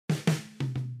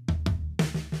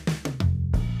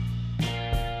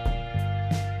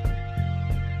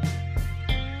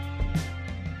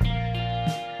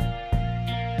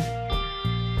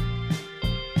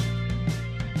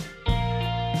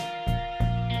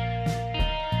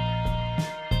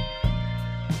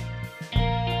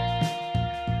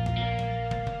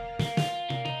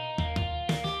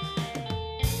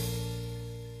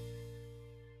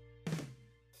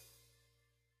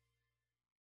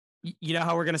You know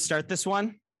how we're going to start this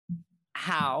one?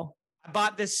 How? I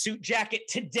bought this suit jacket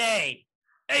today.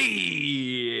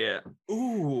 Hey.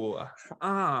 Ooh.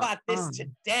 Bought this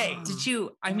today. Did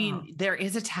you? I mean, there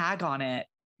is a tag on it.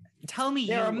 Tell me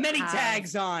there are many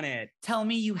tags on it. Tell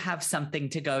me you have something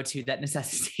to go to that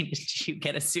necessitated you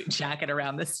get a suit jacket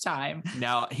around this time.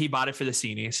 No, he bought it for the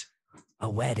Seenies. A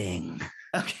wedding.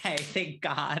 Okay, thank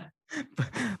God.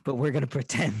 But we're going to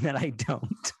pretend that I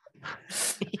don't.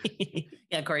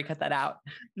 Yeah, Corey, cut that out.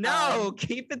 No,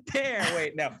 keep it there.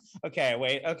 Wait, no. Okay,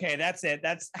 wait. Okay, that's it.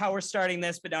 That's how we're starting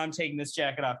this. But now I'm taking this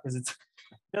jacket off because it's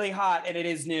really hot and it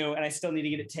is new and I still need to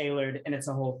get it tailored and it's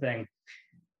a whole thing.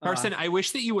 Carson, I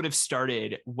wish that you would have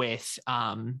started with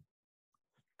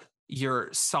your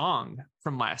song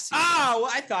from last season. Oh,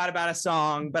 well, I thought about a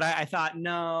song, but I thought,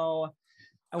 no.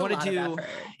 I want to do,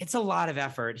 it's a lot of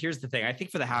effort. Here's the thing. I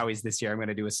think for the Howies this year, I'm going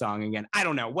to do a song again. I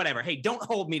don't know, whatever. Hey, don't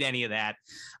hold me to any of that.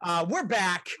 We're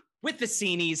back with the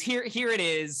Seenies. Here it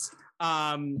is.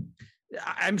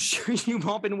 I'm sure you've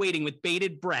all been waiting with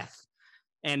bated breath.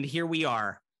 And here we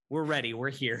are. We're ready. We're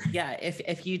here. Yeah.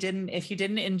 If you didn't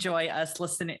enjoy us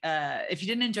listening, if you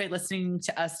didn't enjoy listening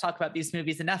to us talk about these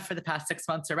movies enough for the past 6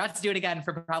 months, we're about to do it again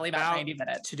for probably about 90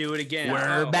 minutes. To do it again.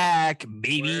 We're back,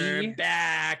 baby. We're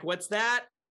back. What's that?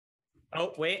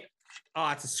 Oh, wait. Oh,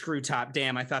 it's a screw top.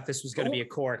 Damn, I thought this was going to be a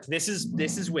cork. This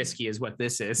is whiskey is what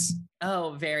this is.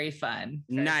 Oh, very fun.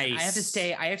 Nice. I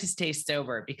have to stay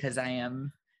sober because I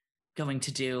am going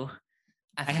to do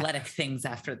athletic things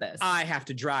after this. I have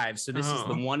to drive. So this is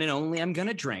the one and only I'm going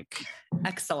to drink.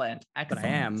 Excellent. But I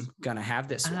am going to have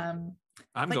this one.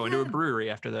 I'm going to a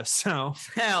brewery after this. So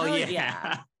hell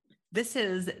yeah. This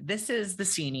is the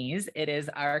Seenies. It is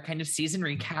our kind of season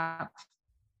recap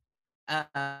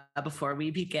before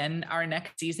we begin our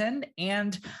next season.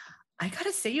 And I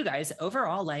gotta say, you guys,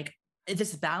 overall, like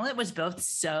this ballot was both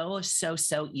so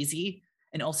easy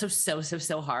and also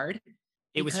so hard.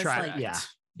 It was trying. Like,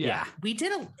 yeah. We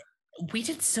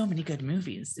did so many good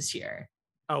movies this year.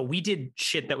 Oh, we did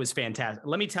shit that was fantastic.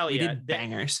 Let me tell you, did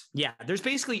bangers. Yeah, there's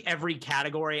basically every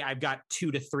category. I've got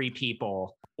 2 to 3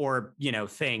 people, or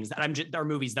things that are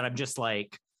movies that I'm just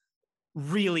like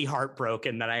really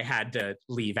heartbroken that I had to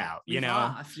leave out.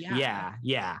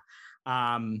 Yeah.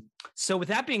 So with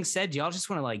that being said, do y'all just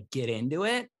want to like get into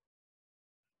it?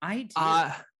 I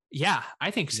do. Yeah,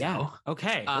 I think so. Yeah.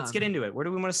 Okay, let's get into it. Where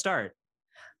do we want to start?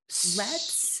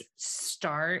 Let's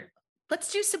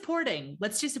do supporting.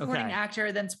 Let's do supporting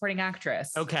actor, then supporting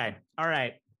actress. Okay. All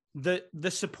right. The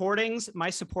supportings, my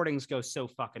supportings go so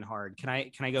fucking hard. Can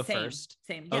I go first?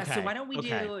 Same. Yeah. Okay. So why don't we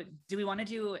do we want to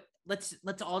do,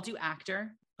 let's all do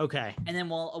actor. Okay. And then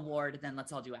we'll award, and then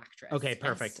let's all do actress. Okay,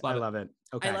 perfect. Yes. I love it.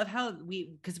 Okay. I love how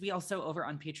because we also over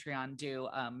on Patreon do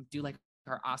like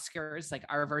our Oscars, like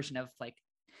our version of like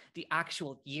the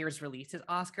actual year's releases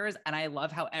Oscars. And I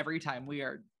love how every time we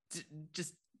are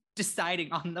just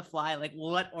deciding on the fly, like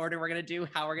what order we're going to do,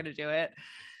 how we're going to do it.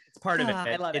 It's part of it.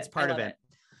 I love it's part of it.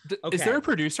 Okay. Is there a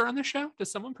producer on this show?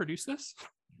 Does someone produce this?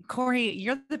 Corey,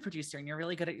 you're the producer and you're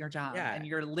really good at your job. Yeah. And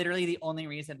you're literally the only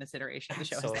reason this iteration of the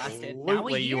show has lasted.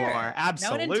 Absolutely, you are.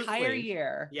 Absolutely. Now an entire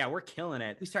year. Yeah, we're killing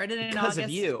it. We started in August of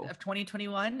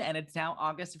 2021 and it's now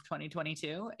August of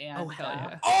 2022. And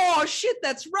oh shit,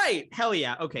 that's right. Hell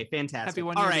yeah. Okay, fantastic. Happy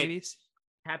 1 year, ladies.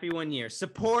 Happy 1 year.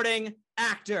 Supporting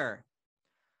actor.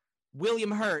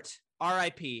 William Hurt,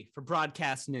 RIP for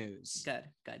broadcast news. Good.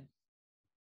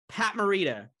 Pat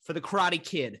Morita for The Karate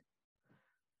Kid.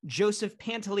 Joseph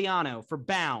Pantoliano for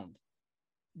Bound.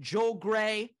 Joel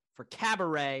Grey for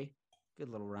Cabaret. Good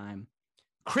little rhyme.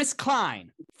 Chris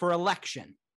Klein for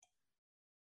Election.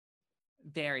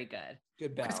 Very good.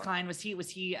 Good balance. Chris Klein, was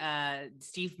he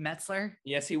Steve Metzler?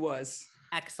 Yes, he was.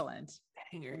 Excellent.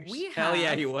 Bangers. Hell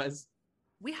yeah, he was.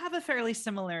 We have a fairly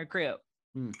similar group.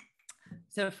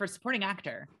 So for supporting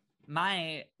actor,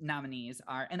 my nominees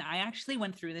are, and I actually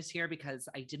went through this here because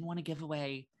I didn't want to give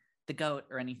away the GOAT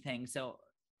or anything. So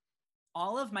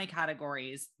all of my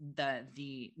categories,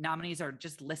 the nominees are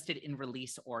just listed in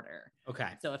release order. Okay.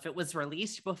 So if it was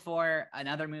released before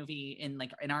another movie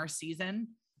in our season,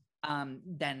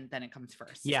 then it comes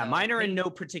first. Yeah, so mine are in no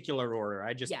particular order.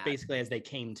 I just basically as they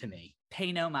came to me.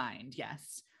 Pay no mind.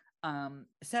 Yes.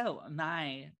 So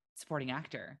my supporting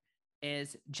actor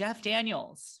is Jeff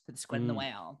Daniels for The Squid and the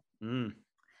Whale.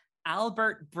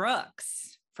 Albert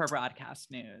Brooks for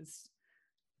broadcast news.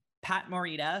 Pat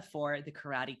Morita for The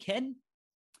Karate Kid.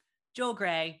 Joel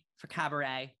Grey for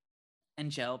Cabaret. And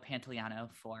Joe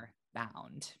Pantoliano for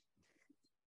Bound.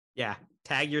 Yeah.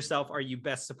 Tag yourself. Are you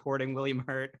best supporting William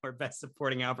Hurt or best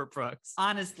supporting Albert Brooks?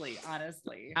 Honestly.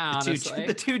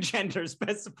 The two genders,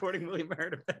 best supporting William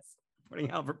Hurt or best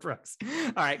supporting Albert Brooks.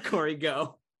 All right, Corey,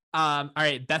 go. All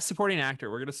right, best supporting actor.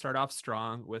 We're gonna start off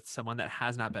strong with someone that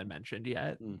has not been mentioned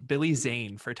yet. Billy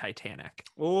Zane for Titanic.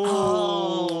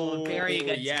 Oh, very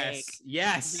good yes. take.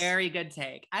 Yes. Very good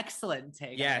take. Excellent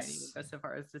take. Yes. I might even go so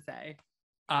far as to say.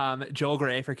 Joel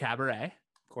Grey for Cabaret.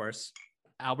 Of course.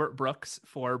 Albert Brooks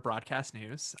for Broadcast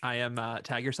News. I am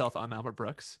tag yourself. I'm Albert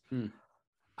Brooks.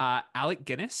 Alec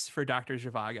Guinness for Dr.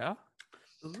 Zhivago.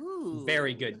 Ooh.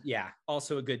 Very good. Yeah.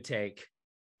 Also a good take.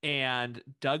 And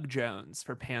Doug Jones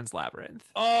for Pan's Labyrinth.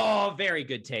 Oh, very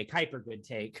good take. Hyper good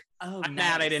take. Oh, I'm nice.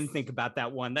 mad I didn't think about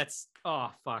that one. That's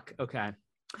fuck. Okay.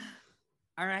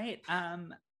 All right. I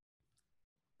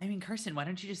mean, Kirsten, why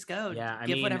don't you just go? Yeah.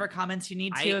 Give whatever comments you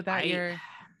need to about your.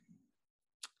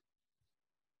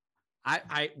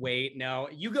 I wait. No,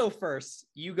 you go first.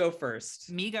 You go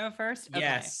first. Me go first? Okay.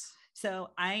 Yes. So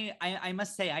I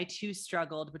must say I too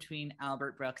struggled between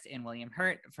Albert Brooks and William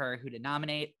Hurt for who to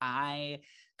nominate. I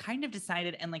kind of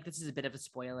decided, and like this is a bit of a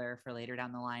spoiler for later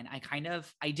down the line,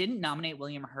 I didn't nominate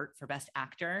William Hurt for Best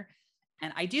Actor.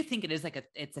 And I do think it is like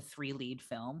it's a 3-lead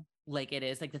film. Like it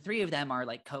is like the 3 of them are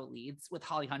like co-leads, with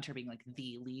Holly Hunter being like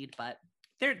the lead, but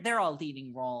they're all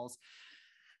leading roles.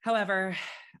 However,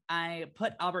 I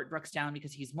put Albert Brooks down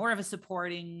because he's more of a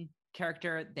supporting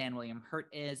character than William Hurt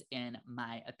is, in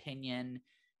my opinion.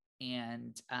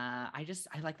 And I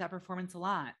like that performance a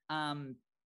lot.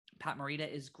 Pat Morita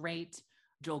is great.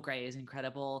 Joel Grey is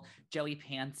incredible. Joey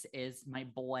Pants is my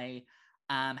boy.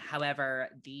 However,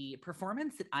 the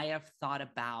performance that I have thought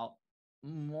about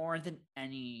more than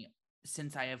any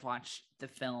since I have watched the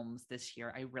films this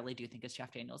year, I really do think is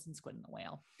Jeff Daniels in Squid and the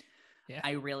Whale. Yeah.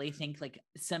 I really think like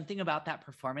something about that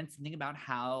performance, something about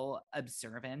how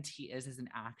observant he is as an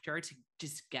actor to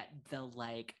just get the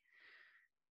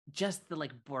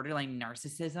borderline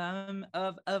narcissism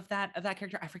of that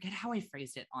character. I forget how I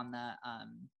phrased it on the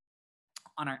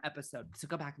on our episode, so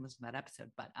go back and listen to that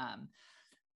episode. But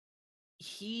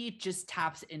he just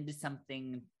taps into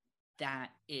something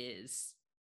that is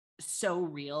so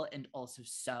real and also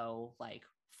so like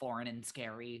foreign and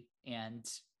scary and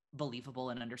believable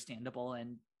and understandable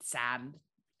and sad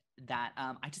that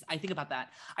I think about that.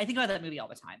 I think about that movie all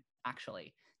the time,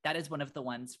 actually. That is one of the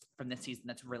ones from this season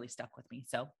that's really stuck with me.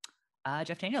 So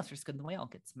Jeff Daniels for Squid and the Whale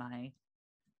gets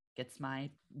my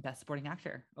Best Supporting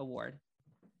Actor award.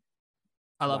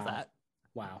 I love that.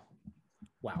 Wow.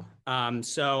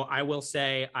 So I will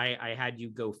say I had you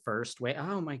go first. Wait,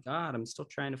 oh my God, I'm still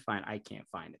trying to find. I can't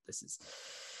find it.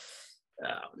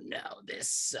 Oh no, this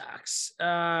sucks.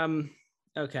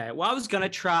 Okay, well, I was gonna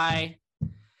try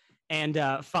and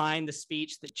find the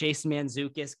speech that Jason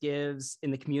Mantzoukas gives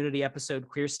in the Community episode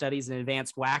 "Queer Studies and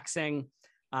Advanced Waxing,"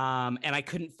 and I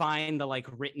couldn't find the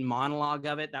written monologue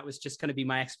of it. That was just going to be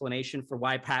my explanation for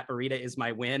why Pat Morita is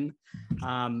my win.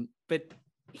 But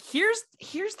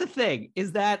here's the thing: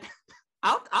 is that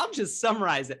I'll just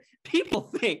summarize it. People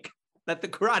think that The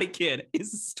Karate Kid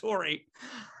is a story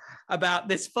about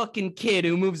this fucking kid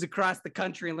who moves across the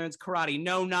country and learns karate.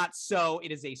 No, not so.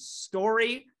 It is a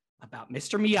story about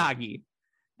Mr. Miyagi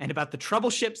and about the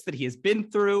troubleships that he has been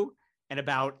through and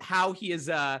about how he has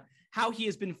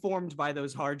been formed by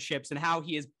those hardships and how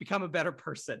he has become a better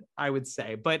person, I would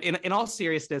say. But in all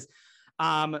seriousness,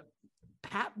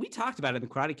 Pat, we talked about it in the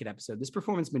Karate Kid episode. This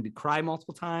performance made me cry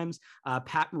multiple times.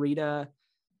 Pat Morita,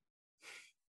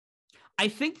 I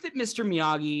think that Mr.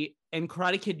 Miyagi and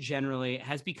Karate Kid generally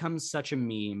has become such a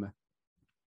meme,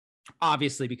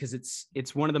 obviously, because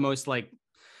it's one of the most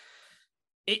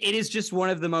it is just one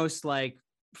of the most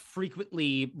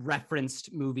frequently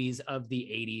referenced movies of the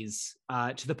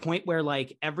 80s, to the point where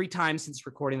every time since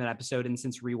recording that episode and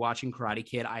since rewatching Karate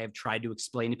Kid, I have tried to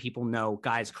explain to people, no,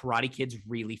 guys, Karate Kid's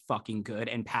really fucking good.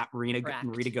 And Pat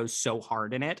Morita goes so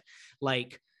hard in it.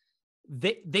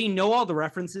 They know all the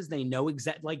references. They know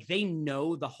they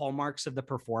know the hallmarks of the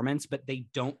performance, but they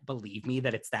don't believe me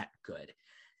that it's that good.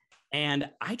 And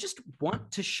I just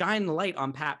want to shine the light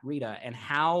on Pat Morita and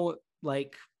how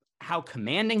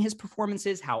commanding his performance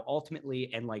is, how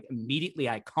ultimately and immediately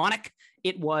iconic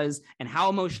it was, and how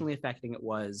emotionally affecting it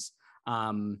was.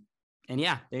 And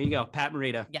yeah, there you go. Pat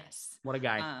Morita. Yes. What a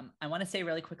guy. I want to say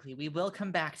really quickly, we will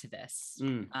come back to this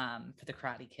for the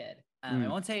Karate Kid. I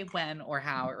won't say when or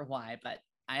how or why, but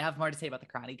I have more to say about the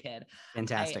Karate Kid.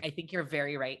 Fantastic. I think you're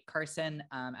very right, Carson.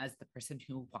 As the person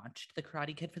who watched the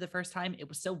Karate Kid for the first time, it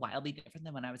was so wildly different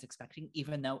than what I was expecting,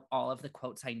 even though all of the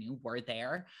quotes I knew were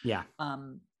there. Yeah.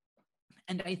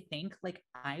 And I think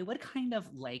I would kind of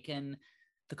liken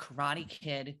the Karate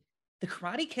Kid. The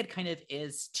Karate Kid kind of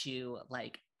is to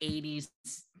 80s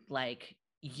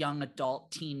young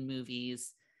adult teen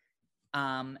movies,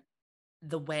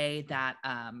 the way that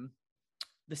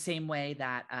the same way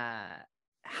that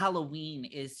Halloween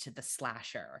is to the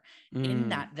slasher, in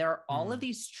that there are all of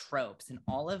these tropes and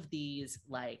all of these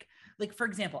like for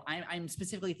example, I'm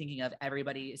specifically thinking of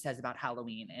everybody says about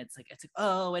Halloween. It's like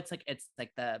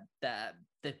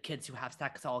the kids who have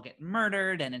sex all get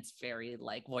murdered, and it's very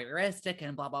like voyeuristic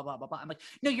and blah blah blah blah blah. I'm like,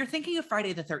 no, you're thinking of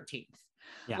Friday the 13th.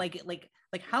 Yeah.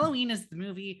 Like Halloween is the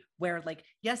movie where like,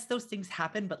 yes, those things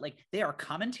happen, but like they are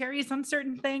commentaries on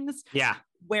certain things. Yeah.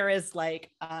 Whereas like,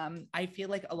 I feel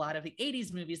like a lot of the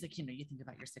 80s movies, like, you know, you think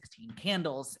about your 16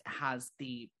 Candles has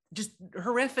the just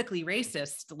horrifically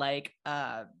racist,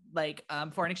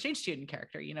 foreign exchange student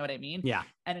character. You know what I mean? Yeah.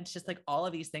 And it's just like all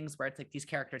of these things where it's like these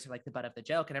characters are like the butt of the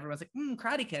joke, and everyone's like,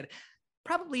 Karate Kid,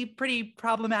 probably pretty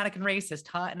problematic and racist,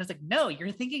 huh? And it's like, no,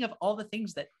 you're thinking of all the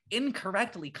things that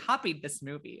incorrectly copied this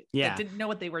movie. Yeah. That didn't know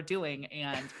what they were doing.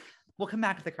 And we'll come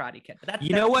back to the Karate Kid. But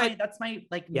that's my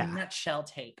nutshell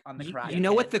take on the Karate Kid. You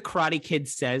know what the Karate Kid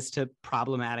says to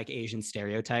problematic Asian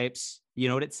stereotypes? You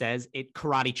know what it says? It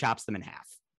karate chops them in half.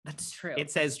 That's true. It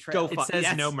says go. It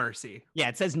says no mercy. Yeah,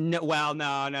 it says no. Well,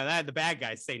 no. That the bad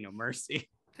guys say no mercy.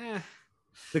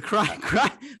 The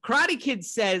Karate Kid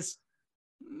says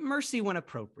mercy when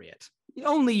appropriate. You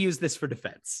only use this for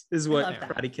defense, is what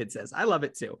Karate Kid says. I love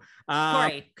it too.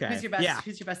 Corey, okay.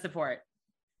 Who's your best support?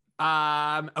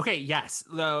 Okay, yes.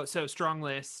 So strong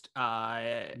list.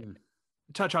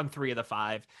 Touch on 3 of the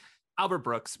 5. Albert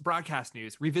Brooks, Broadcast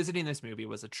News. Revisiting this movie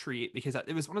was a treat because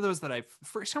it was one of those that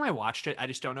first time I watched it, I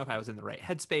just don't know if I was in the right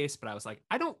headspace, but I was like,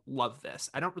 I don't love this.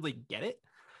 I don't really get it.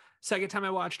 Second time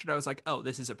I watched it, I was like, oh,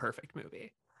 this is a perfect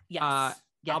movie. Yes.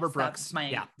 Yes, Albert Brooks. That's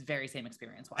my very same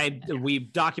experience. We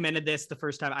documented this the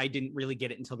first time. I didn't really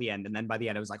get it until the end. And then by the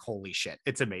end, I was like, holy shit,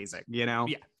 it's amazing, you know?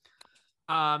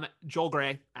 Yeah. Joel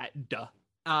Grey at Duh.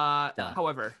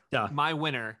 However, my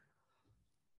winner,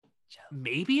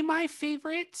 maybe my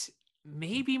favorite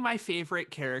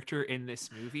character in this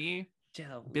movie,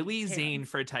 Billy Zane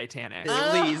for Titanic.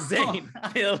 Billy Zane.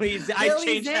 I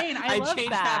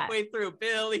changed halfway through.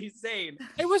 Billy Zane.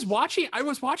 I was watching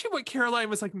what Caroline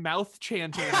was like mouth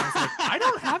chanting. And I was like, I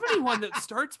don't have anyone that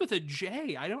starts with a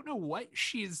J. I don't know what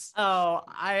she's. Oh,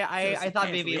 I thought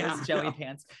maybe it was Joey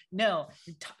Pants. No,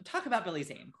 talk about Billy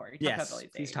Zane, Corey.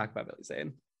 Please talk about Billy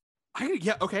Zane.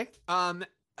 Okay.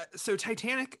 So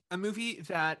Titanic, a movie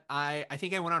that I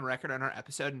think I went on record on our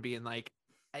episode and being like,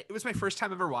 it was my first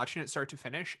time ever watching it start to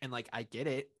finish. And like, I get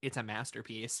it. It's a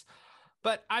masterpiece,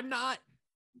 but I'm not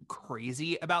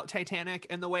crazy about Titanic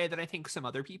in the way that I think some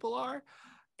other people are.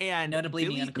 And notably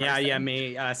me and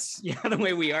us. Yeah, the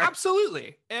way we are.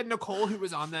 Absolutely. And Nicole, who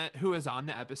was on the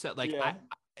episode, like,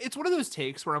 it's one of those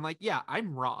takes where I'm like, yeah,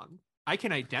 I'm wrong. I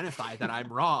can identify that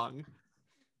I'm wrong,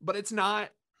 but it's not,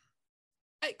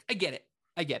 I get it.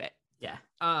 I get it. Yeah.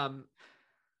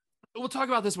 We'll talk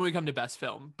about this when we come to best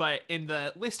film, but in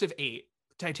the list of 8,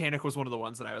 Titanic was one of the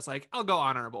ones that I was like, I'll go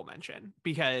honorable mention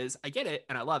because I get it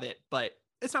and I love it, but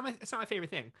it's not my favorite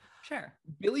thing. Sure.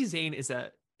 Billy Zane's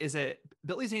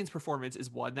performance is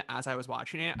one that as I was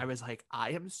watching it, I was like,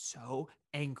 I am so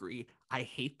angry. I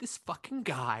hate this fucking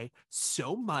guy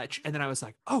so much. And then I was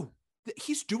like, oh,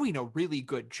 he's doing a really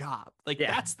good job. Like,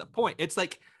 that's the point. It's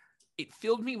like, it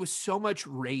filled me with so much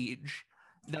rage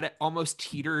that it almost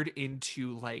teetered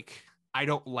into like, I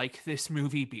don't like this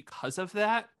movie because of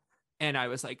that. And I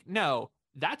was like, no,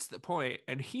 that's the point.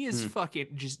 And he is fucking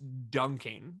just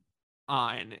dunking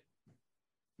on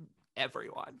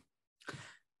everyone.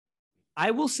 I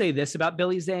will say this about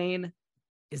Billy Zane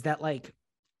is that like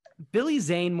Billy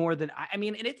Zane more than, I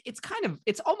mean, and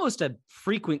it's almost a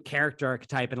frequent character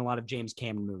archetype in a lot of James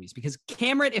Cameron movies because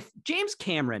if James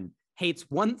Cameron hates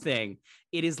one thing,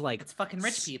 it is like it's fucking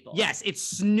rich people. Yes, it's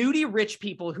snooty rich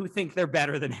people who think they're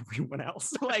better than everyone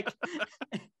else. Like,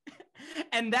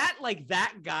 and that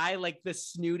guy, like the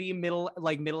snooty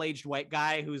middle-aged white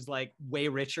guy who's like way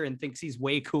richer and thinks he's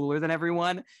way cooler than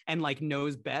everyone and like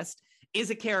knows best, is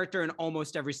a character in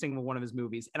almost every single one of his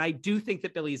movies. And I do think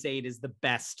that Billy Zane is the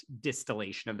best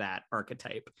distillation of that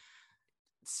archetype.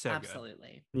 So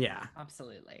absolutely. Good. Yeah.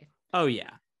 Absolutely. Oh yeah.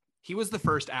 He was the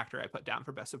first actor I put down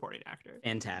for best supporting actor.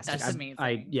 Fantastic. That's amazing.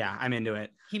 I'm into it.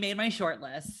 He made my short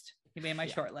list.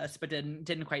 Short list, but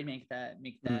didn't quite make the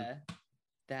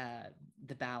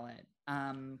ballot.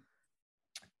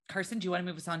 Carson, do you want to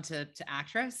move us on to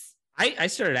actress? I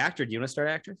started actor. Do you want to start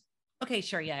actress? Okay,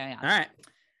 sure. Yeah. All right.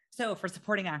 So for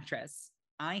supporting actress,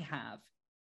 I have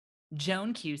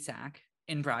Joan Cusack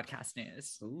in Broadcast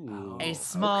News. Ooh, a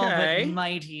small but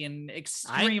mighty and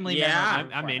extremely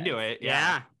I'm into it.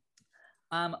 Yeah.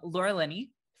 Laura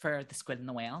Linney for The Squid and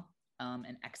the Whale.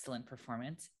 An excellent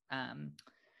performance.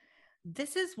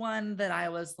 This is one that I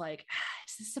was like,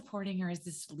 is this supporting or is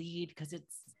this lead? Because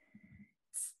it's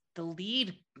the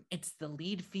lead. It's the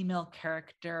lead female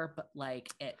character, but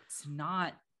like it's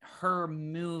not her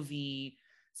movie.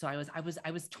 So I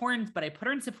was torn, but I put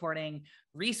her in supporting.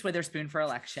 Reese Witherspoon for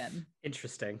Election.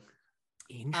 Interesting.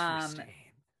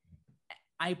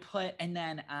 I put, and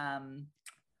then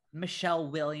Michelle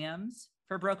Williams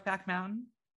for Brokeback Mountain.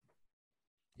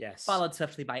 Yes. Followed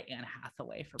swiftly by Anne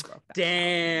Hathaway for Brokeback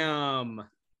Mountain.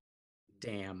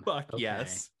 Damn. Fuck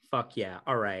yes. Fuck yeah.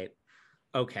 All right.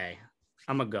 Okay.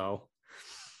 I'm gonna go.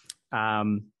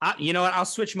 You know what? I'll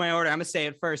switch my order. I'm gonna say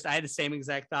it first. I had the same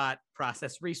exact thought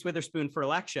process. Reese Witherspoon for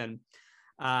Election.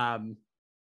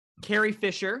 Carrie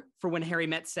Fisher for When Harry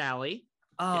Met Sally.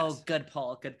 Oh, yes. Good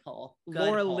pull.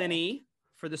 Laura Linney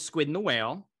for The Squid and the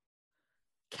Whale.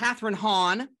 Catherine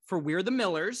Hahn for We're the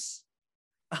Millers.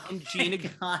 And Gina.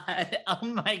 Oh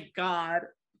my God.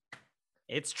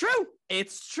 It's true.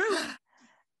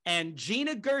 And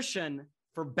Gina Gershon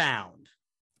for Bound.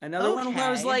 Another one where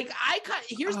I was like,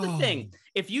 here's the thing.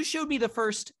 If you showed me the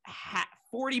first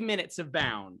 40 minutes of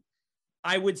Bound,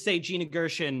 I would say Gina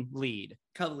Gershon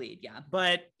co-lead, yeah.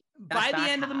 But by the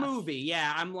end of the movie,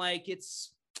 I'm like, it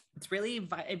really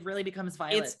becomes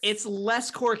Violet's. It's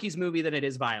less Corky's movie than it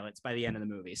is Violet's by the end of the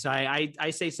movie. So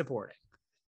I say supporting.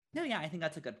 No, yeah, I think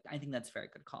that's a very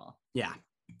good call. Yeah.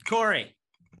 Corey.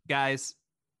 Guys,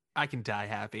 I can die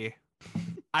happy.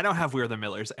 I don't have We're the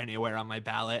Millers anywhere on my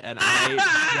ballot, and I'm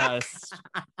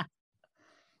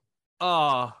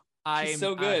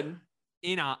so good.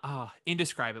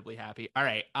 Indescribably happy. All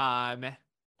right.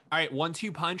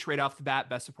 1-2 punch right off the bat.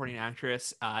 Best supporting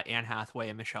actress, Anne Hathaway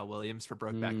and Michelle Williams for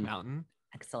Brokeback Mountain.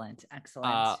 Excellent.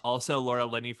 Also Laura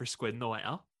Linney for Squid and the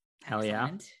Whale. Hell yeah.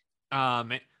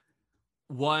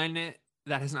 One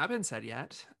that has not been said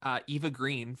yet, Eva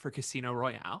Green for Casino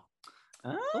Royale.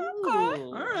 Oh, okay.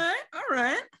 All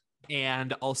right.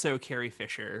 And also Carrie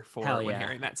Fisher for When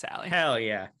Harry Met Sally. Hell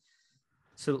yeah.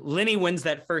 So Linney wins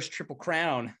that first Triple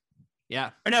Crown.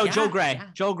 Yeah. Or no, yeah, Joel Grey. Yeah.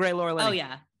 Joel Grey, Laura Linney. Oh,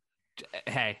 yeah.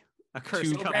 Hey. A curse.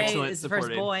 Joel Grey is the first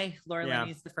boy. Laura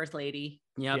Linney's the first lady.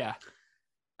 Yep. Yeah.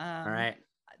 All right.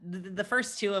 The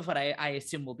first two of what I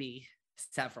assume will be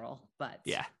several, but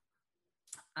yeah.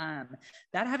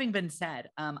 That having been said,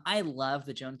 I love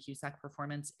the Joan Cusack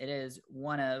performance. It is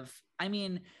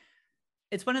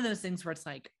it's one of those things where it's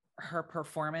like her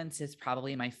performance is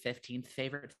probably my 15th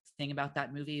favorite thing about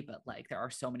that movie, but like there are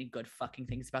so many good fucking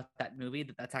things about that movie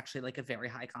that's actually like a very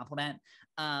high compliment.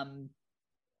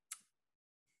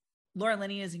 Laura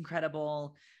Linney is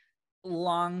incredible.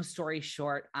 Long story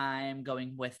short, I'm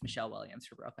going with Michelle Williams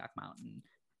for Brokeback Mountain.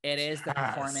 It is the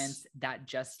performance that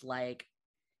just like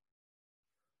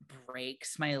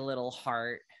breaks my little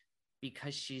heart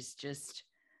because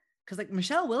like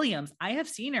Michelle Williams, I have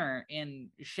seen her in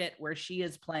shit where she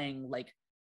is playing like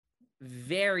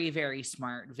very, very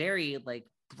smart, very like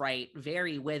bright,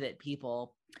 very with it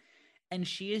people. And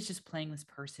she is just playing this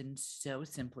person so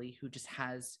simply who just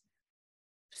has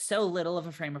so little of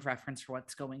a frame of reference for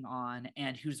what's going on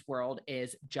and whose world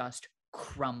is just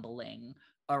crumbling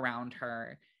around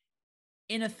her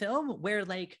in a film where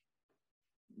like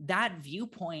that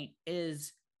viewpoint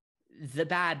is the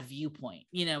bad viewpoint,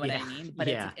 you know what I mean? But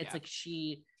it's like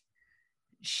she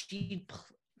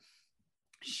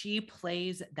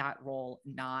plays that role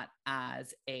not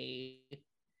as a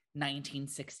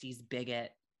 1960s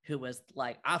bigot who was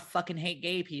like, I fucking hate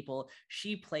gay people.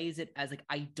 She plays it as like,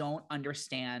 I don't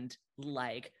understand,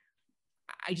 like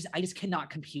I just cannot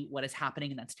compute what is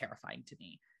happening, and that's terrifying to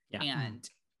me. And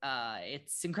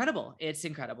it's incredible.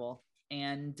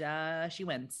 And she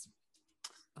wins.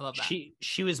 I love that.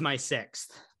 She was my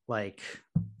sixth. Like,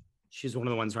 she's one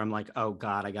of the ones where I'm like, oh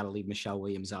God, I got to leave Michelle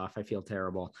Williams off. I feel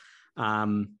terrible. A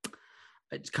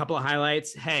couple of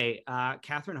highlights. Hey,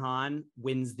 Catherine Hahn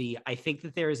wins I think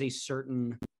that there is a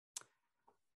certain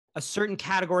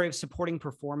category of supporting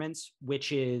performance,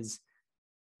 which is,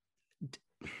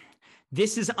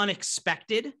 this is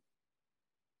unexpected.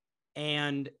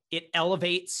 And it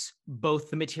elevates both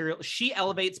the material. She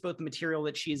elevates both the material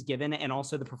that she is given and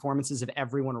also the performances of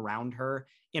everyone around her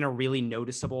in a really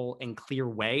noticeable and clear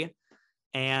way.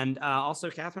 And also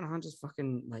Catherine Hahn just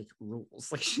fucking like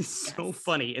rules. Like, she's so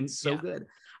funny and so good.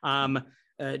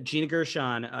 Gina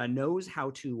Gershon knows how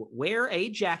to wear a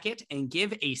jacket and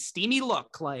give a steamy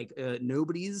look like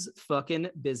nobody's fucking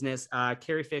business.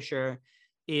 Carrie Fisher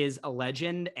is a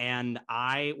legend, and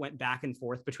I went back and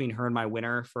forth between her and my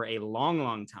winner for a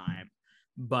long time,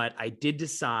 but I did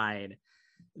decide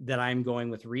that I'm going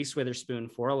with Reese Witherspoon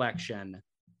for Election.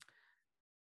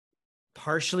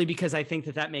 Partially because I think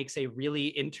that makes a really,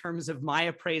 in terms of my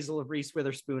appraisal of Reese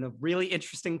Witherspoon, a really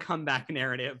interesting comeback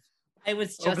narrative. I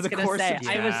was just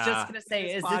gonna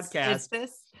say,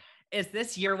 is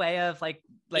this your way of like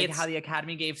how the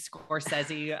Academy gave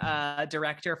Scorsese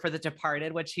director for The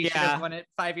Departed, which he should have won it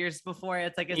 5 years before?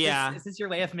 It's like, is this your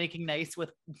way of making nice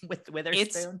with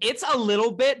Witherspoon? It's a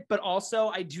little bit, but also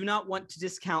I do not want to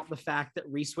discount the fact that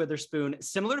Reese Witherspoon,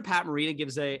 similar to Pat Morita,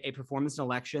 gives a performance in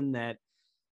Election that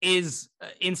is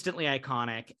instantly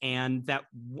iconic. And that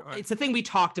it's the thing we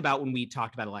talked about when we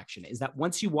talked about Election, is that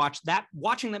once you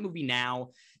watching that movie now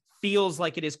feels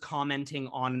like it is commenting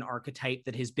on an archetype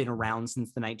that has been around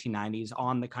since the 1990s,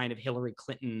 on the kind of Hillary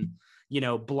Clinton,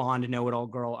 blonde know-it-all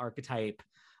girl archetype.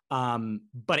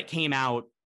 But it came out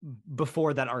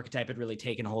before that archetype had really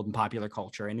taken hold in popular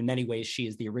culture. And in many ways, she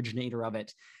is the originator of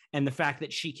it. And the fact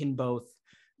that she can both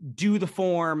do the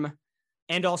form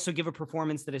and also give a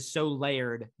performance that is so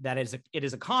layered that it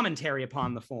is a commentary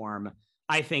upon the form,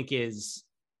 I think is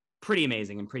pretty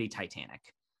amazing and pretty titanic.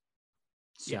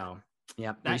 So,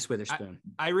 yeah, Reese Witherspoon.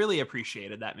 I really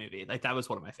appreciated that movie. Like, that was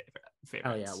one of my favorites.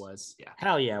 Oh yeah, it was. Yeah.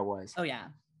 Hell yeah, it was. Oh yeah.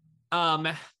 All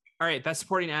right, Best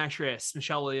Supporting Actress,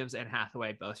 Michelle Williams and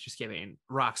Hathaway both just giving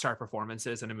rock star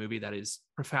performances in a movie that is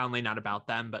profoundly not about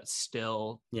them, but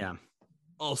still,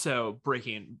 also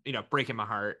breaking my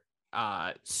heart.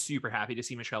 Super happy to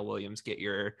see Michelle Williams get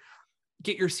your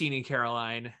Seenie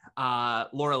Caroline.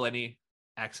 Laura Linney,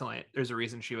 excellent. There's a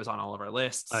reason she was on all of our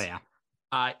lists. Oh yeah.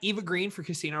 Eva Green for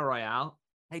Casino Royale.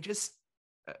 I just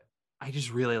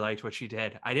really liked what she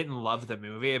did. I didn't love the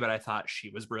movie, but I thought she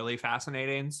was really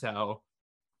fascinating. So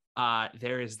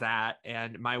there is that.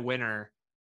 And my winner,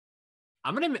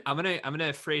 I'm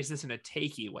gonna phrase this in a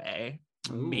takey way.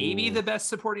 Ooh. Maybe the Best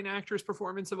Supporting Actress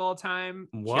performance of all time.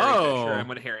 Whoa! Carrie Fisher. I'm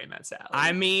gonna Harry Met Sally.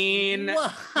 I mean,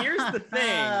 here's the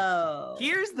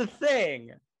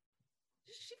thing.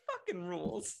 She fucking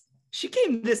rules. She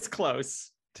came this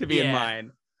close to being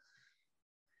mine.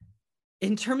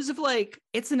 In terms of like,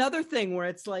 it's another thing where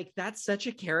it's like, that's such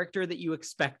a character that you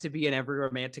expect to be in every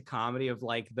romantic comedy of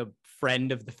like the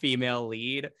friend of the female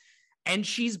lead. And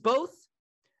she's both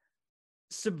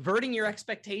subverting your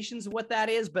expectations of what that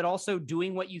is, but also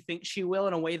doing what you think she will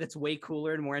in a way that's way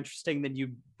cooler and more interesting than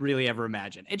you really ever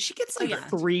imagined. And she gets like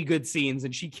 3 good scenes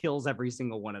and she kills every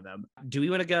single one of them. Do we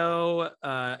want to go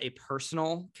a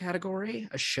personal category,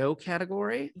 a show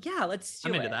category? Yeah, let's do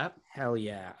I'm into that. Hell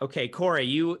yeah. Okay, Corey,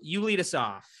 you lead us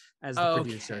off as the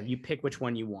producer. You pick which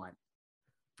one you want.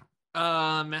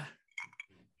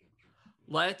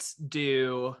 Let's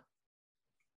do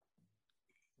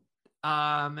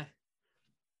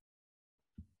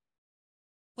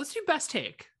let's do Best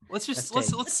Take. Let's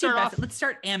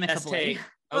start amicably.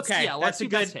 Okay,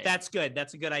 that's good.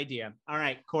 That's a good idea. All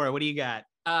right, Cora, what do you got?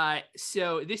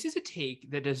 So this is a take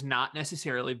that does not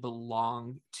necessarily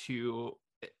belong to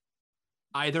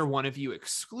either one of you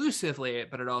exclusively,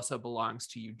 but it also belongs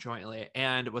to you jointly,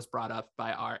 and was brought up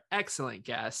by our excellent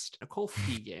guest, Nicole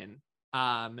Fegan.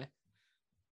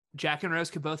 Jack and Rose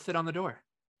could both fit on the door.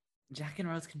 Jack and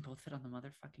Rose can both fit on the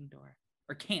motherfucking door.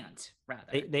 Or can't,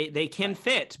 rather. They can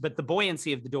fit, but the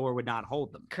buoyancy of the door would not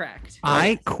hold them. Correct.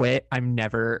 I quit. I'm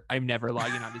never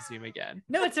logging on to Zoom again.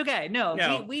 No, it's okay.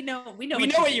 No. We know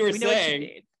what you were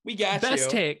saying. We got Best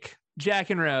take. Jack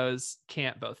and Rose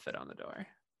can't both fit on the door.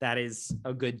 That is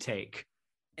a good take.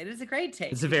 It is a great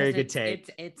take. It's a very good take.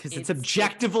 Because it's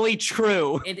objectively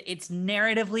true. It's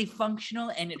narratively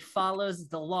functional, and it follows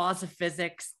the laws of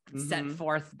physics set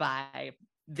forth by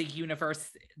the universe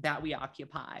that we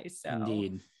occupy. So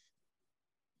indeed.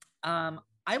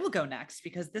 I will go next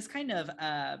because this kind of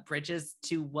bridges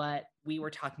to what we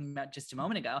were talking about just a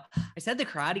moment ago. I said the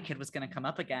Karate Kid was going to come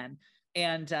up again,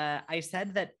 and I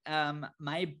said that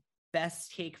my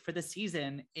best take for the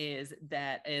season is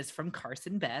from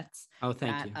Carson Betts. Oh,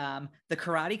 thank you. The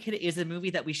Karate Kid is a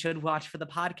movie that we should watch for the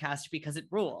podcast because it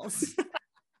rules.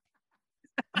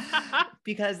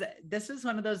 Because this was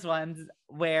one of those ones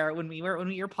where when we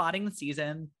were plotting the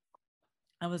season,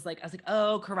 I was like,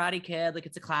 oh, Karate Kid, like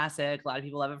it's a classic. A lot of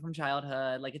people love it from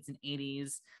childhood. Like it's an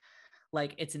 80s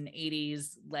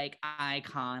like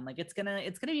icon. Like it's gonna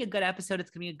be a good episode.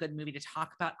 It's gonna be a good movie to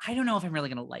talk about. I don't know if I'm really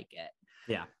gonna like it.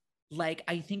 Yeah. Like,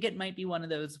 I think it might be one of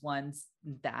those ones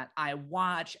that I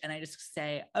watch and I just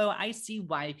say, oh, I see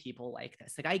why people like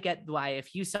this. Like, I get why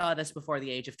if you saw this before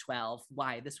the age of 12,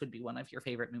 why this would be one of your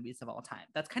favorite movies of all time.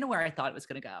 That's kind of where I thought it was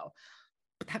going to go.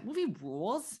 But that movie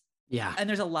rules. Yeah. And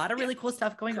there's a lot of really cool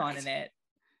stuff going on in it.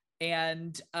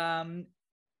 And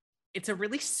it's a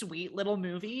really sweet little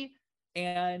movie.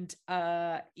 And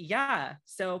yeah,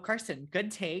 so Carson,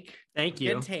 good take. Thank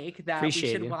you. Good take that Appreciate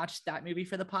we should you. watch that movie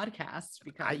for the podcast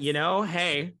because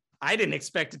hey, I didn't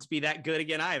expect it to be that good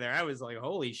again either. I was like,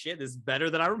 holy shit, this is better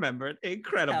than I remembered.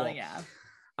 Incredible. hell yeah.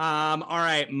 All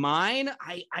right, mine.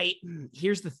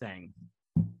 Here's the thing.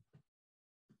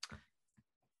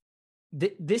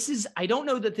 This is, I don't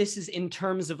know that this is in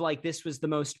terms of like, this was the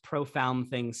most profound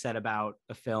thing said about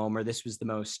a film, or this was the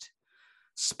most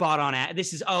spot on.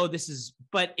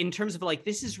 But in terms of like,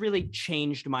 this has really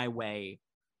changed my way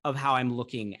of how I'm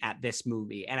looking at this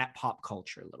movie and at pop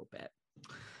culture a little bit.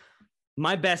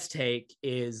 My best take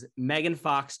is Megan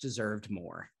Fox deserved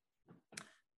more.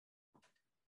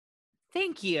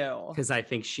 Thank you. Because I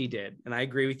think she did. And I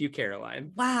agree with you,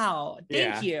 Caroline. Wow.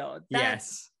 Thank you.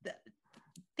 Yes.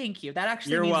 Thank you. That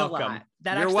actually You're means welcome. a lot.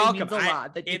 That You're actually welcome. means a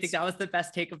lot that you think that was the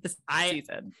best take of the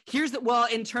season. Well,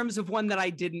 in terms of one that I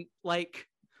didn't like,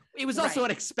 it was also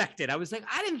Right. unexpected. I was like,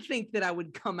 I didn't think that I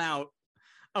would come out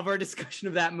of our discussion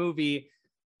of that movie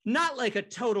not like a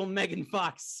total Megan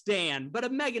Fox stan, but a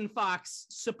Megan Fox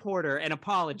supporter and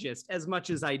apologist as much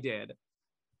as I did.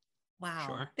 Wow.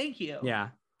 Sure. Thank you. Yeah.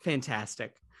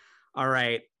 Fantastic. All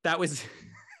right. That was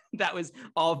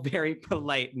all very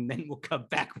polite, and then we'll come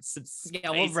back with some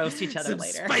we'll roast each other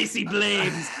later. Spicy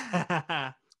blames.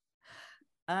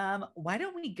 Why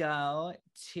don't we go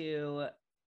to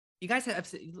you guys have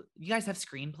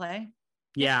screenplay?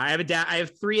 Yeah, I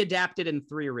have 3 adapted and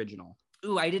 3 original.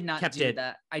 Ooh, I did not do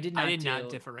that. I did not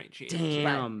differentiate.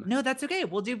 Damn. But, no, that's okay.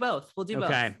 We'll do both. Both.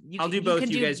 I'll do both.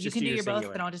 You guys just can do your your both,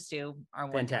 singular. and I'll just do our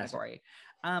one category.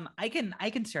 I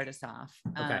can start us off.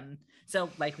 Okay. So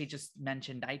like we just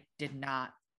mentioned, I did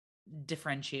not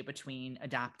differentiate between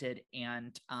adapted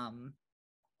and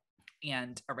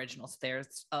originals.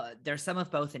 There's some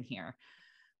of both in here.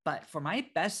 But for my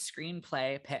best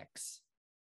screenplay picks,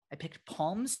 I picked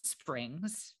Palm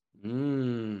Springs,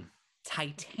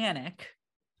 Titanic,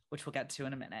 which we'll get to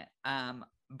in a minute,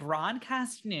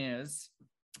 Broadcast News,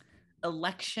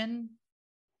 Election,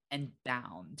 and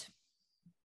Bound.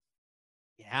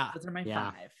 Yeah. Those are my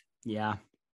 5. Yeah.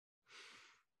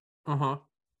 Uh-huh.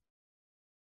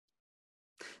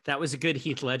 That was a good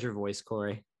Heath Ledger voice,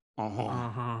 Corey.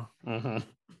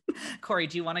 Corey,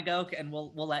 do you want to go? And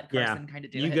we'll let Carson kind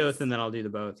of do it. You go, and then I'll do the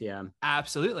both. Yeah.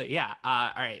 Absolutely. Yeah.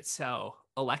 All right. So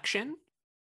Election,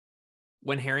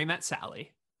 When Harry Met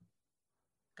Sally.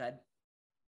 Good.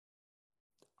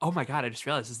 Oh my God. I just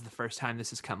realized this is the first time this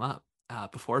has come up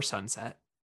before Sunset.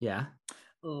 Yeah.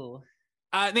 Ooh.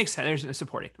 It makes sense. There's no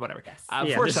supporting, whatever. Yes.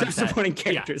 Before there's Sunset, no supporting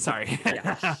characters. Sorry.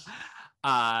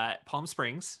 Palm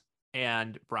Springs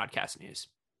and Broadcast News.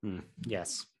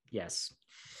 Yes.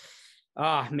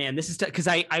 Oh man, this is because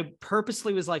I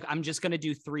purposely was like, I'm just gonna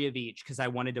do 3 of each because I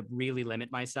wanted to really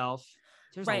limit myself.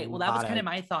 Right. Well, that was kind of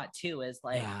my thought too. Is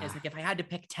like if I had to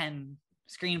pick 10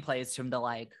 screenplays from the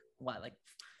like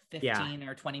 15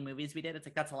 or 20 movies we did, it's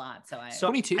like that's a lot. So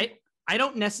 22. I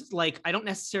don't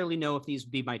necessarily know if these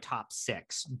would be my top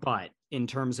 6, but in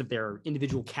terms of their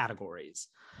individual categories,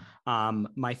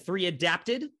 my 3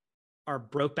 adapted are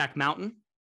Brokeback Mountain,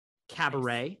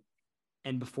 Cabaret,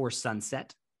 and Before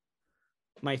Sunset.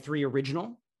 My 3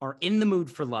 original are In the Mood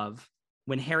for Love,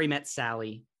 When Harry Met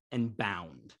Sally, and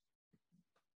Bound.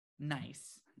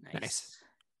 Nice.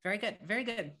 Very good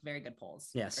polls.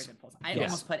 Yes. Very good polls. I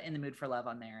almost put In the Mood for Love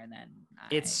on there, and then I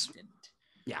didn't.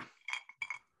 Yeah.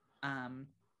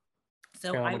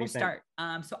 So Carol, I will start.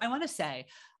 So I want to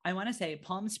say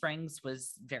Palm Springs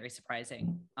was very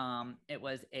surprising. It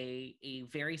was a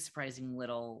very surprising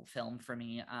little film for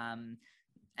me.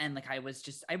 And like I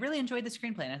really enjoyed the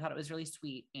screenplay, and I thought it was really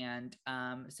sweet. And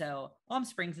so Palm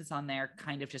Springs is on there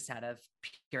kind of just out of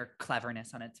pure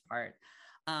cleverness on its part.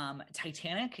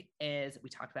 Titanic is, we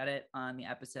talked about it on the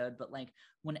episode, but like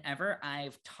whenever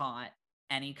I've taught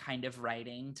any kind of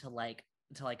writing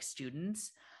to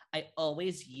students, I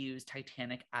always use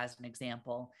Titanic as an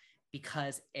example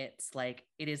because it's like,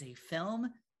 it is a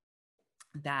film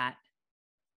that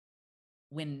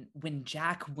when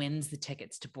Jack wins the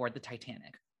tickets to board the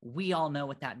Titanic, we all know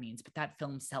what that means, but that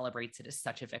film celebrates it as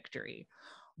such a victory.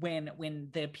 When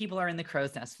the people are in the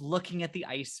crow's nest looking at the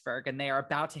iceberg and they are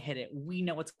about to hit it, we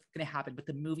know what's going to happen, but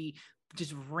the movie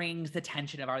just wrings the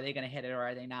tension of, are they going to hit it or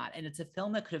are they not? And it's a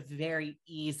film that could have very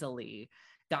easily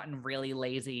gotten really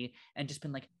lazy and just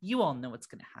been like, you all know what's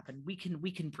going to happen. We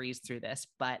can breeze through this,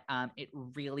 but it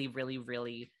really, really,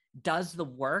 really does the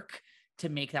work to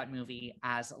make that movie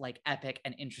as like epic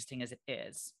and interesting as it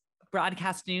is.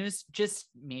 Broadcast News, just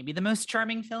maybe the most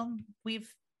charming film we've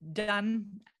done,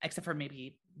 except for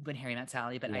maybe When Harry Met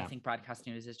Sally, but I think Broadcast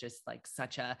News is just like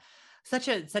such a such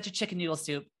a chicken noodle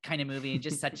soup kind of movie,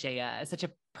 just such a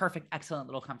perfect, excellent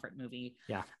little comfort movie.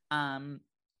 Yeah.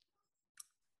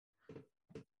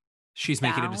 She's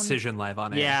making a decision live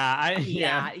on air.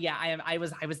 I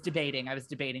was debating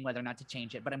whether or not to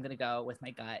change it, but I'm gonna go with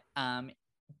my gut.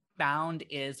 Bound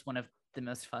is one of the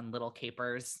most fun little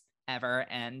capers ever,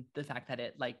 and the fact that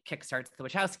it like kickstarts the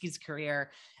Wachowskis'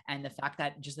 career, and the fact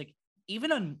that just like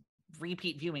even on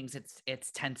repeat viewings,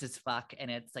 it's tense as fuck, and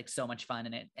it's like so much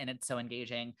fun, and it's so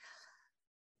engaging.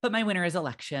 But my winner is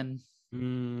Election.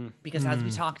 Because as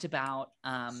we talked about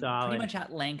pretty much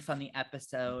at length on the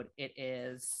episode, it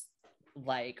is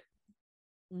like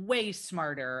way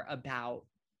smarter about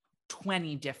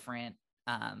 20 different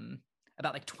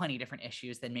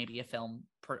issues than maybe a film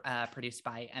produced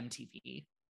by MTV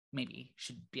maybe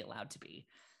should be allowed to be.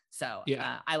 So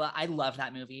I love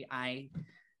that movie. I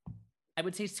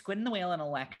would say Squid and the Whale and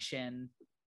Election.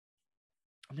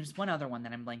 There's one other one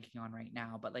that I'm blanking on right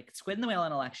now, but like Squid and the Whale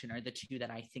and Election are the two that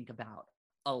I think about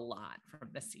a lot from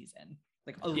this season.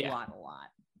 Like a lot.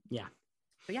 Yeah.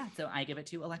 But yeah, so I give it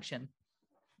to Election.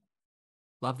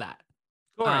 Love that.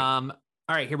 All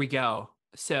right, here we go.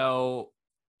 So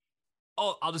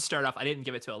I'll just start off. I didn't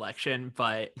give it to Election,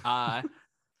 but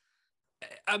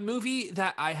a movie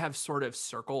that I have sort of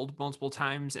circled multiple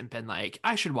times and been like,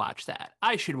 I should watch that.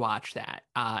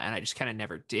 And I just kind of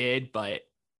never did, but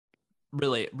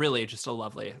really, really just a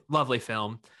lovely, lovely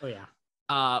film. Oh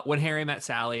yeah. When Harry Met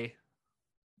Sally.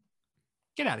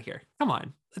 Get out of here. Come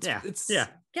on. It's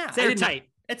airtight.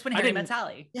 It's When Harry Met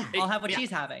Sally. Yeah. I'll have what she's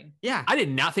having. Yeah. I did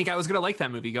not think I was going to like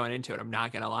that movie going into it. I'm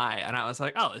not going to lie. And I was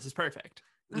like, oh, this is perfect.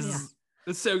 This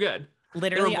is so good.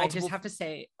 Literally, I just have to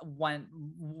say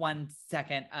one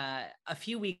second. A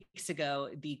few weeks ago,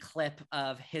 the clip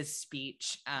of his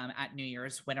speech at New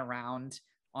Year's went around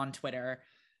on Twitter,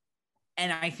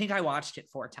 and I think I watched it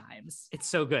 4 times. It's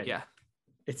so good. Yeah,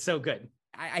 it's so good.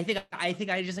 I think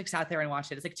I just like sat there and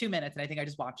watched it. It's like 2 minutes, and I think I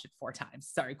just watched it 4 times.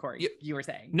 Sorry, Corey, you were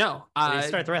saying. No,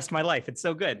 start the rest of my life. It's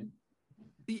so good.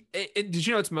 Did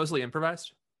you know it's mostly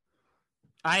improvised?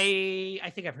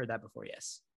 I think I've heard that before.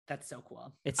 Yes. That's so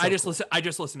cool. I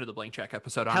just listened to the Blank Check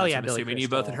episode on it. I'm assuming you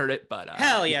both had heard it, but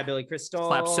hell yeah, Billy Crystal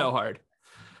slapped so hard.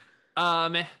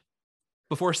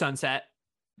 Before Sunset,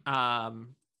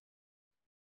 I'm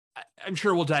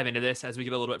sure we'll dive into this as we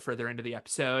get a little bit further into the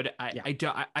episode.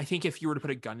 I think if you were to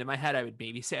put a gun to my head, I would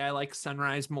maybe say I like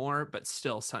Sunrise more, but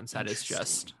still Sunset is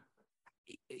just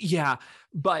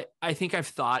But I think I've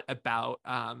thought about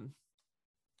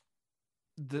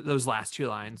those last 2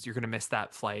 lines. You're gonna miss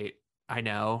that flight. I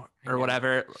know, or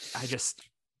whatever. I just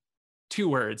 2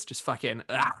 words, just fucking.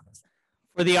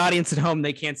 For the audience at home,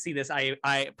 they can't see this.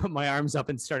 I put my arms up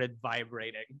and started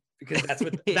vibrating because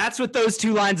that's what those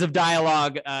 2 lines of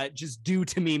dialogue just do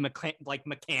to me,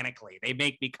 mechanically. They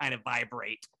make me kind of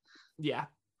vibrate. Yeah.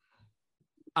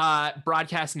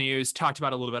 Broadcast news, talked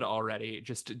about a little bit already.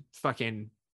 Just a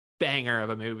fucking banger of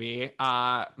a movie.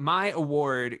 My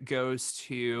award goes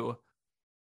to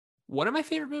one of my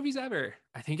favorite movies ever.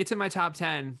 I think it's in my top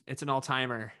 10. It's an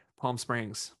all-timer. Palm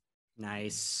Springs.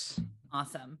 Nice.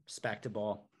 Awesome.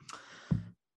 Respectable.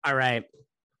 All right.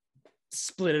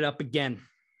 Split it up again.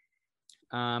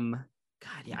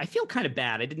 God, yeah, I feel kind of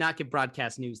bad. I did not give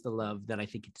broadcast news the love that I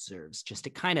think it deserves. Just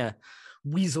it kind of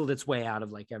weaseled its way out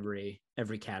of like every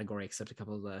category except a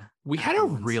couple of the. We had a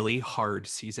really hard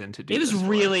season to do. It was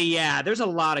really, there's a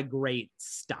lot of great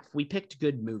stuff. We picked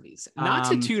good movies.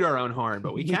 Not to toot our own horn,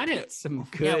 but we kind of some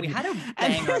good. Yeah, we had a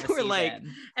banger of a season. Like,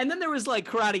 and then there was like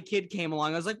Karate Kid came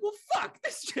along. I was like, well, fuck,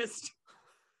 this just.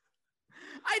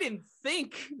 I didn't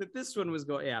think that this one was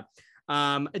going. Yeah.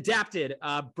 Adapted.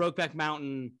 Brokeback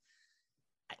Mountain.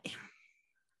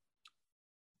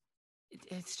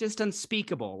 It's just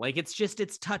unspeakable. Like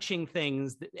it's touching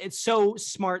things. It's so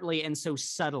smartly and so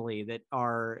subtly that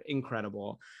are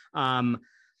incredible. I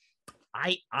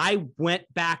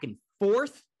went back and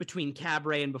forth between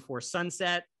Cabaret and Before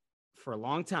Sunset for a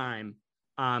long time.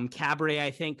 Cabaret,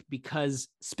 I think, because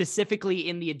specifically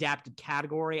in the adapted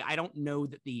category, I don't know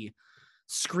that the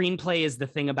screenplay is the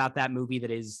thing about that movie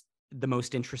that is the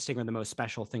most interesting or the most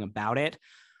special thing about it.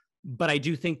 But I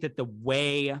do think that the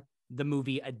way the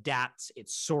movie adapts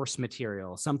its source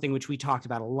material, something which we talked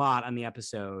about a lot on the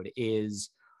episode, is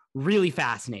really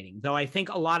fascinating. Though I think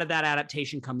a lot of that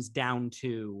adaptation comes down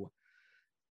to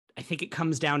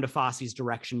Fosse's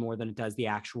direction more than it does the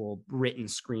actual written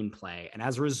screenplay. And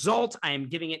as a result, I am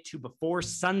giving it to Before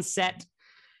Sunset,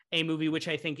 a movie which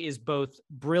I think is both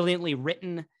brilliantly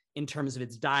written in terms of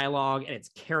its dialogue and its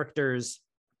characters,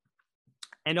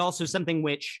 and also something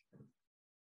which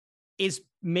is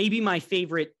maybe my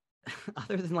favorite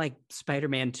other than like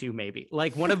Spider-Man 2, maybe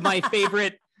like one of my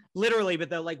favorite, literally,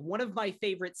 but like one of my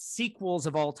favorite sequels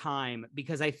of all time,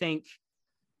 because I think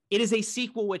it is a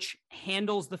sequel which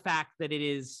handles the fact that it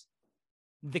is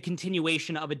the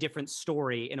continuation of a different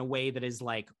story in a way that is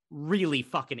like really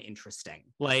fucking interesting.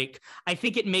 Like, I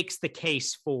think it makes the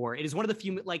case for, it is one of the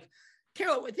few, like,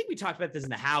 Carol, I think we talked about this in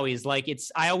the Howies. Like,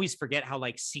 I always forget how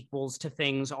like sequels to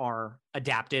things are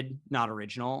adapted, not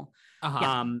original.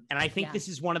 And I think this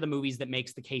is one of the movies that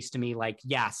makes the case to me, like,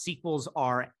 yeah, sequels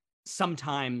are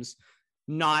sometimes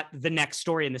not the next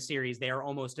story in the series. They are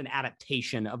almost an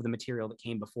adaptation of the material that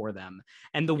came before them.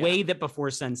 And the way that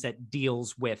Before Sunset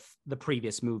deals with the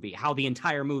previous movie, how the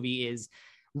entire movie is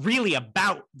really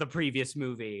about the previous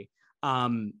movie,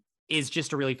 is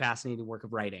just a really fascinating work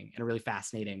of writing and a really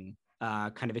fascinating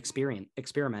kind of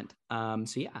experiment.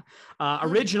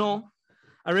 Original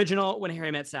When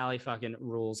Harry Met Sally fucking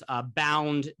rules.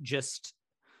 Bound, just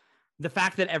the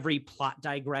fact that every plot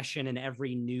digression and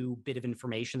every new bit of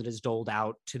information that is doled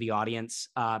out to the audience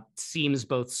seems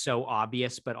both so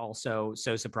obvious but also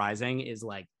so surprising is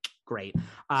like great.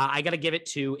 I got to give it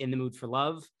to In the Mood for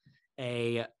Love,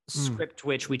 a script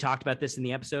which we talked about this in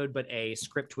the episode, but a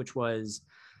script which was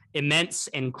immense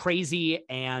and crazy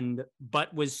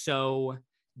but was so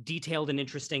detailed and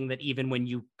interesting that even when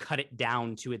you cut it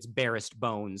down to its barest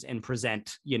bones and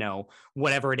present,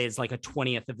 whatever it is, like a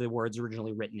 20th of the words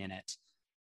originally written in it,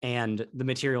 and the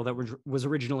material that was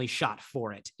originally shot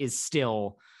for it is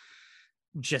still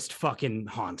just fucking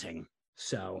haunting.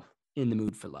 So, In the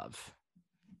Mood for Love.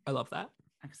 I love that.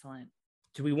 Excellent.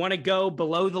 Do we want to go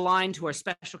below the line to our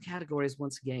special categories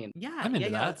once again? Yeah, I'm into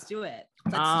that. Let's do it.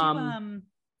 Let's do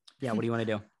yeah, what do you want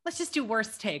to do? Let's just do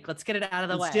worst take. Let's get it out of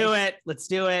the way. Let's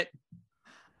do it.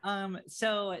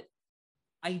 So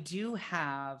I do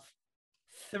have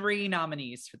 3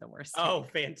 nominees for the worst take. Oh,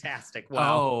 fantastic.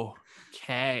 Wow.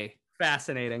 Okay.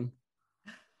 Fascinating.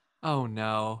 Oh,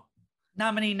 no.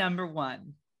 Nominee number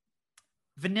 1.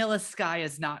 Vanilla Sky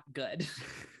is not good.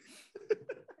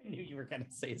 I knew you were going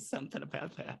to say something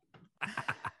about that.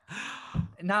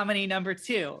 Nominee number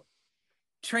 2.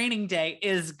 Training Day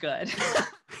is good.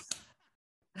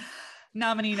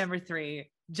 Nominee number 3,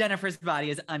 Jennifer's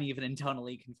Body is uneven and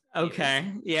tonally confused. Okay.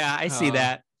 Yeah, I see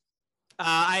that.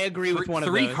 I agree with one of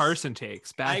those. 3 Carson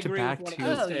takes back to back.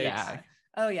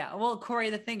 Oh yeah. Well, Corey,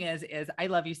 the thing is I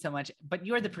love you so much, but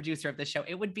you're the producer of the show.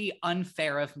 It would be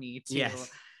unfair of me to. Yes.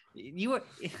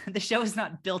 The show is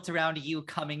not built around you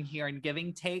coming here and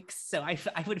giving takes, so I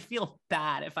would feel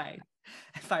bad if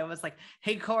I was like,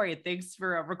 hey Corey, thanks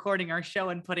for recording our show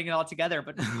and putting it all together,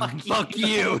 but fuck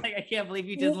you. Like, I can't believe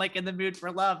you didn't like In the Mood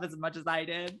for Love as much as I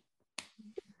did.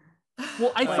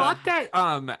 Well, I thought that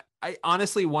I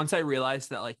honestly, once I realized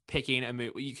that like picking a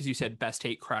movie, because you said best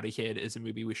take Karate Kid is a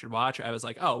movie we should watch, I was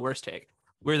like, oh, worst take,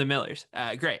 We're the Millers.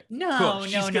 Great. No, cool.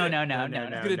 No.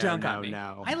 Gonna dunk on me.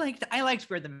 No. I liked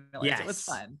We're the Millers. Yes. It was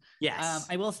fun. Yes.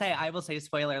 I will say,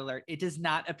 spoiler alert, it does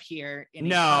not appear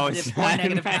in a positive or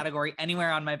negative category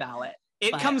anywhere on my ballot.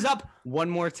 It comes up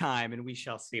one more time and we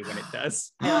shall see when it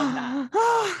does. I love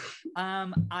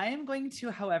that. I am going to,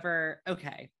 however,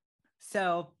 okay.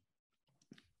 So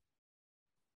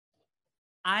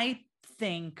I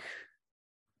think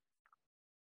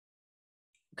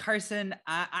Carson,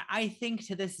 I think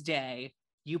to this day,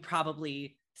 you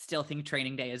probably still think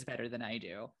Training Day is better than I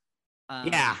do.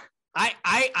 Yeah.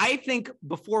 I think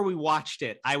before we watched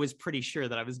it, I was pretty sure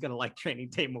that I was going to like Training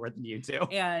Day more than you two.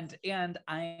 And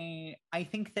I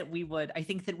think that we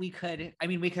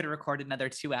could record another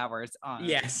 2 hours on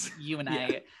you and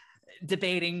I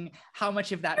debating how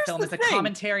much of that film is a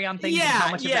commentary on things and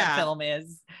how much of that film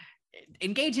is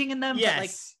engaging in them.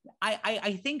 Yes. But like,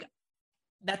 I think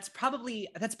that's probably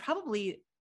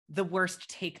the worst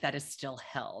take that is still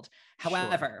held.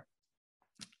 However,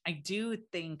 I do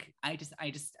think I'm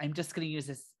just going to use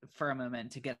this for a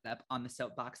moment to get up on the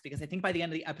soapbox, because I think by the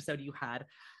end of the episode you had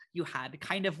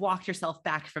kind of walked yourself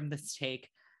back from this take.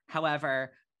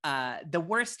 However, the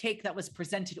worst take that was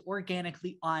presented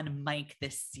organically on mic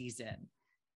this season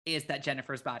is that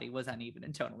Jennifer's Body was uneven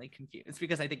and tonally confused,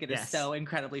 because I think it is so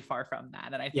incredibly far from that.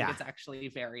 And I think it's actually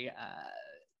very,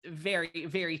 very,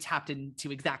 very tapped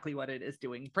into exactly what it is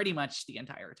doing pretty much the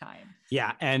entire time.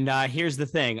 Yeah. And here's the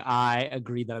thing. I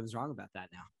agree that I was wrong about that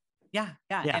now. Yeah.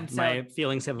 And so, my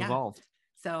feelings have evolved.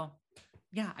 So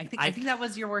yeah, I think that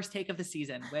was your worst take of the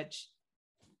season, which,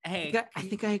 hey, I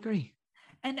think I agree.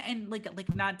 And like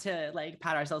not to like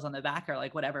pat ourselves on the back or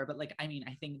like whatever, but like, I mean,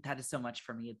 I think that is so much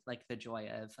for me. It's like the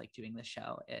joy of like doing the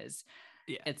show is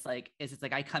it's like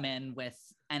I come in with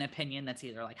an opinion that's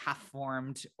either like half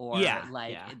formed or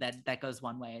that goes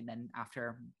one way, and then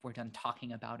after we're done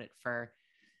talking about it for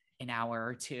an hour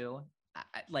or two,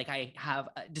 I have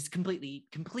just completely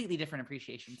different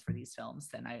appreciations for these films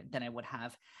than I would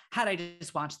have had I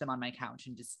just watched them on my couch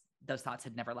and just those thoughts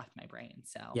had never left my brain.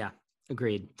 So yeah,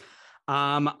 agreed.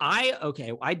 I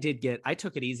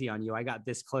took it easy on you. I got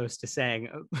this close to saying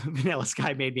Vanilla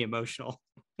Sky made me emotional.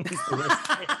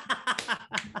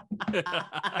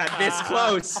 Got this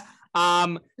close.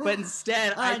 But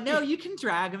instead, no, you can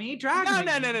drag me.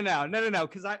 No,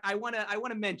 because I want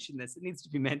to mention this. It needs to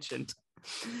be mentioned.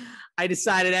 I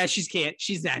decided as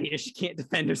she's not here. She can't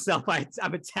defend herself.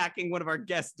 I'm attacking one of our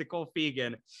guests, Nicole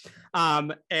Fegan,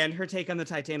 and her take on the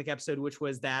Titanic episode, which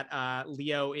was that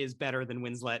Leo is better than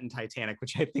Winslet in Titanic,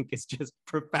 which I think is just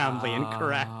profoundly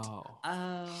incorrect.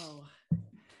 Oh,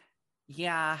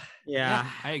 yeah.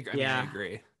 I agree. I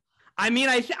agree. I mean,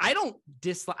 I don't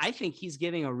dislike. I think he's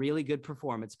giving a really good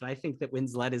performance, but I think that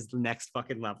Winslet is the next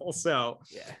fucking level. So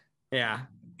yeah.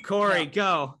 Corey,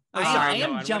 go. I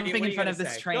am jumping in front of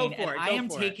this train, and I am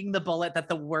taking the bullet that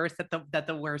the worst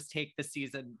take this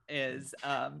season is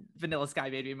Vanilla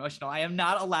Sky made me emotional. I am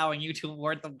not allowing you to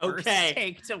award the worst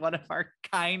take to one of our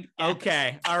kind guests.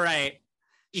 Okay, all right.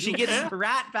 She gets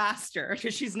rat bastard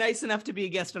because she's nice enough to be a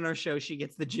guest on our show. She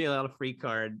gets the get out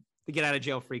of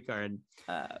jail free card.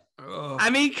 I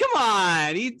mean, come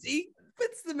on. He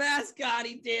puts the mask on.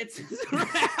 He dances around.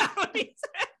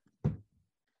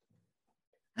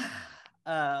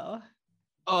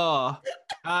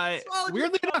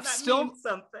 Weirdly enough, still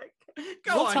something.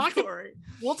 Corey.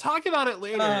 We'll talk about it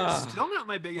later. Still not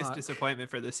my biggest disappointment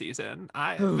for the season.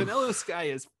 Vanilla Sky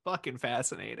is fucking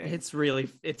fascinating. It's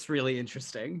really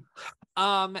interesting.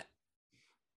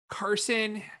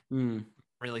 Carson,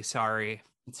 really sorry.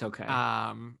 It's okay.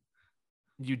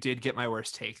 You did get my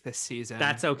worst take this season.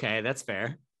 That's okay. That's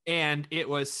fair. And it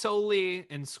was solely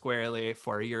and squarely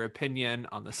for your opinion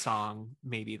on the song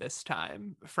 "Maybe This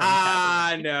Time" from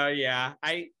no, yeah.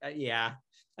 I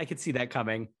could see that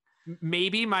coming.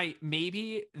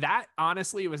 Maybe that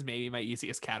honestly was maybe my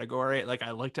easiest category. Like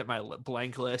I looked at my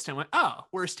blank list and went, "Oh,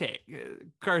 worst take."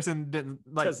 Carson didn't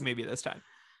like "Maybe This Time."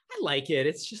 I like it.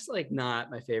 It's just like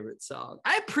not my favorite song.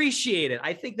 I appreciate it.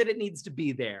 I think that it needs to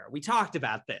be there. We talked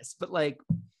about this, but like,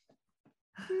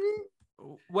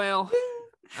 well,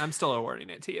 I'm still awarding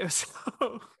it to you.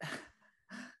 So.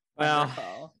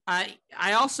 Well, I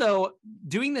also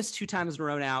doing this 2 times in a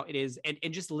row now. It is, and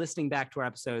just listening back to our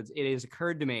episodes, it has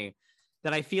occurred to me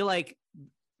that I feel like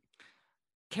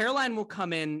Caroline will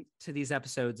come in to these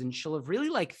episodes and she'll have really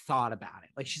like thought about it.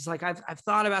 Like she's like, I've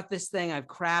thought about this thing. I've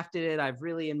crafted it. I've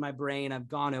really in my brain, I've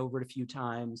gone over it a few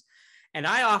times. And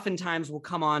I oftentimes will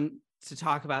come on to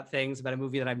talk about things about a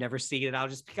movie that I've never seen. And I'll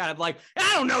just be kind of like,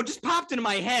 I don't know, just popped into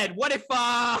my head. What if,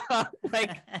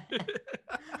 like,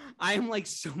 I am like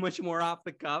so much more off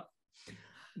the cuff.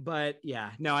 But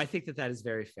yeah, no, I think that is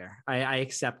very fair. I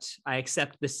accept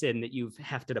the sin that you've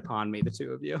hefted upon me, the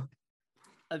two of you.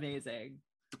 Amazing.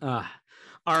 All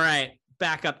right,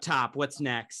 back up top. What's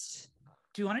next?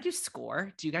 Do you want to do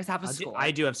score? Do you guys have a score?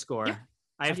 I do have score. Yeah,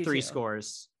 I have 3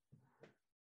 scores.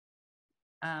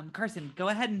 Carson, go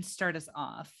ahead and start us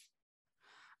off.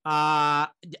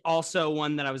 Also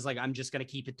one that I was like, I'm just gonna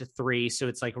keep it to 3, so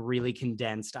it's like really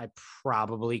condensed. I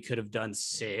probably could have done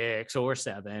 6 or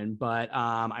 7, but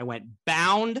I went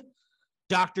Bound,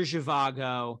 Dr.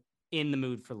 Zhivago, In the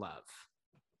Mood for Love.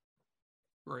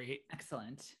 Great.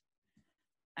 Excellent.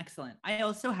 I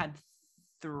also had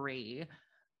 3.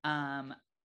 I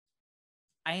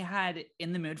had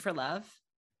In the Mood for Love,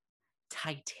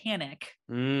 Titanic,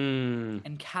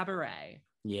 and Cabaret.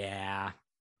 Yeah.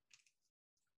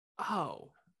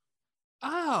 Oh,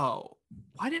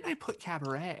 why didn't I put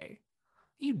Cabaret?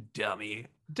 You dummy.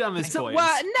 Dumbest boy.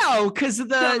 Well, no, because the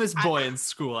dumbest boy in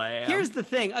school I am. Here's the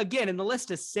thing. Again, in the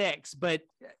list of 6, but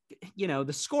you know,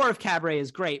 the score of Cabaret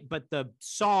is great, but the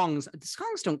songs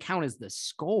don't count as the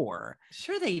score.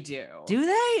 Sure they do. Do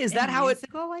they? Is that how it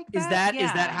like is that? Yeah.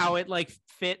 Is that how it like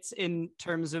fits in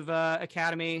terms of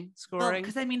Academy scoring?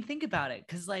 Because think about it.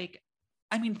 Because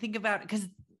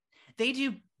they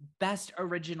do best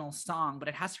original song, but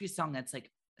it has to be a song that's like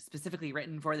specifically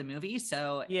written for the movie.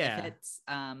 So yeah, if it's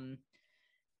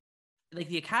like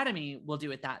the Academy will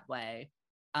do it that way.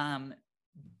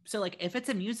 So like if it's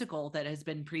a musical that has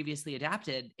been previously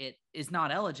adapted, it is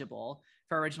not eligible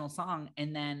for original song.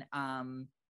 And then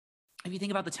if you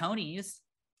think about the Tonys,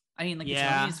 the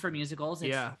Tonys for musicals,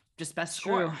 it's just best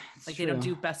score. They don't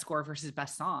do best score versus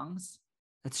best songs.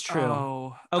 That's true.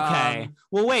 Oh, okay.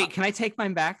 Well, wait, can I take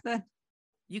mine back then?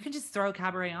 You can just throw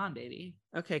Cabaret on, baby.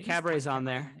 Okay, Cabaret's on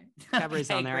there. Cabaret's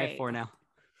on there. I have 4 now.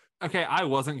 Okay, I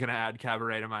wasn't gonna add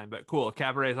Cabaret to mine, but cool.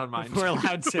 Cabaret's on mine. We're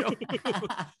allowed to.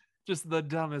 Just the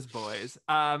dumbest boys.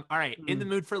 All right. In the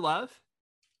Mood for Love,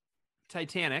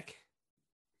 Titanic,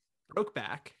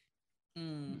 Brokeback,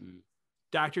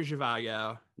 Dr.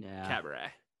 Zhivago,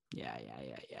 Cabaret. Yeah.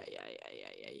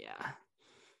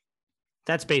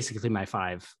 That's basically my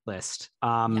 5 list.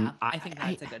 I think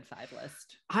that's a good 5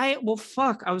 list. I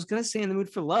was gonna say In the Mood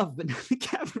for Love, but the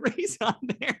Cabaret's on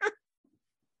there.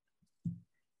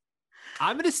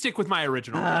 I'm gonna stick with my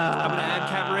original. I'm gonna add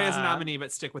Cabaret as a nominee,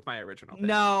 but stick with my original.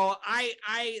 No,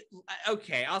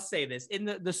 okay. I'll say this: in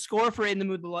the score for In the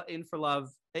Mood for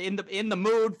Love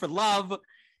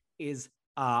is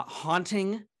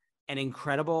haunting and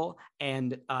incredible,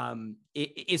 and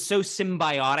it is so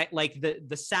symbiotic. Like the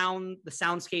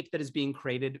soundscape that is being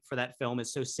created for that film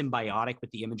is so symbiotic with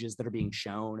the images that are being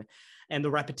shown, and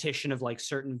the repetition of like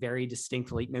certain very distinct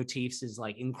leitmotifs is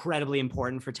like incredibly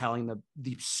important for telling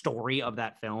the story of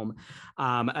that film.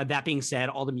 That being said,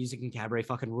 all the music in Cabaret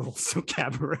fucking rules. So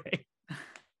Cabaret,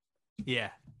 yeah,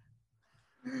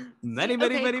 many.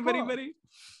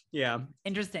 Yeah,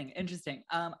 interesting.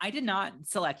 I did not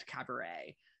select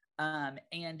Cabaret.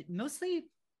 And mostly,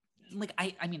 like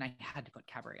I mean, I had to put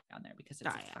Cabaret on there because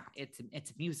it's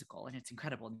a musical and it's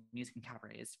incredible. Music in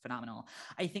Cabaret is phenomenal.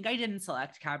 I think I didn't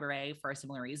select Cabaret for a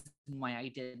similar reason why I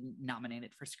didn't nominate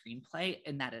it for screenplay,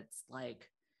 in that it's like,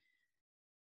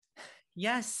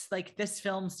 yes, like this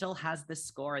film still has this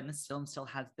score and this film still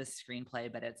has this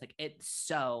screenplay, but it's like it's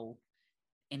so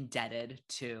indebted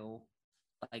to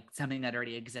like something that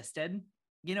already existed.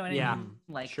 You know what I mean?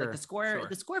 Like the score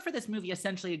for this movie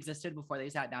essentially existed before they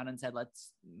sat down and said, let's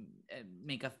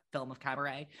make a film of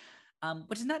Cabaret,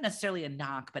 which is not necessarily a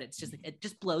knock, but it's just like, it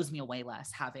just blows me away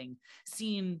less having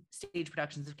seen stage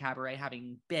productions of Cabaret,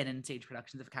 having been in stage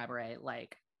productions of Cabaret,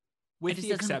 like with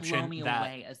the exception blow me that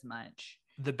away as much.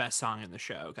 The best song in the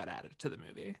show got added to the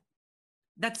movie.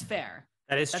 That's fair.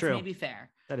 That's true. Maybe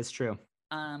fair. That is true.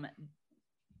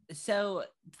 So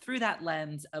through that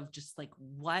lens of just like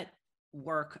what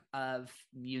work of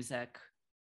music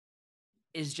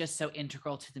is just so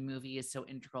integral to the movie, is so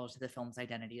integral to the film's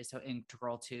identity, is so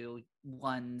integral to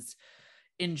one's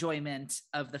enjoyment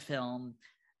of the film.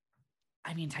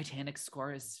 I mean, Titanic's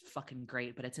score is fucking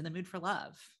great, but it's In the Mood for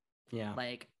Love. Yeah.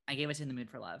 Like I gave it to In the Mood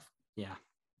for Love. Yeah.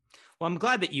 Well, I'm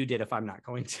glad that you did if I'm not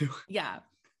going to. Yeah.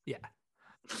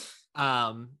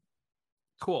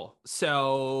 Cool.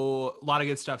 So a lot of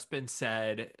good stuff's been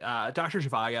said. Dr.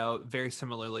 Zhivago, very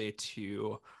similarly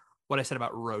to what I said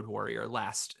about Road Warrior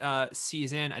last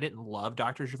season. I didn't love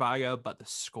Dr. Zhivago, but the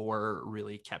score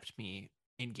really kept me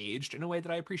engaged in a way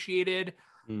that I appreciated.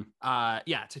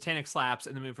 Titanic slaps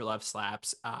and The Mood for Love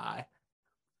slaps. I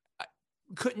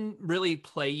couldn't really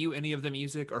play you any of the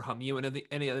music or hum you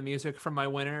any of the music from my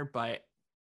winner, but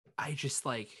I just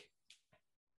like,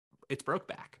 it's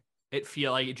Brokeback. It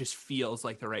just feels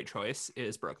like the right choice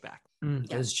is Brokeback.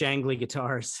 Those jangly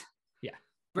guitars. Yeah.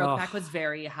 Brokeback was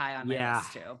very high on my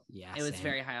list too. Yeah. It was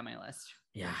very high on my list.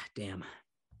 Yeah. Damn.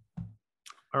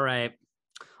 All right.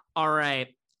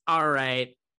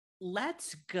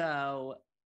 Let's go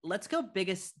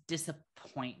biggest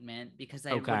disappointment, because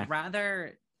I would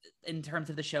rather, in terms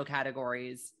of the show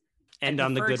categories, end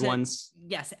on the good ones.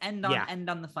 Yes. End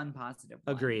on the fun, positive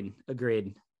one.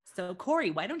 Agreed. So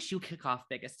Corey, why don't you kick off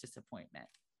biggest disappointment?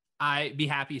 I'd be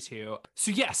happy to.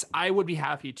 So yes, I would be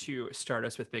happy to start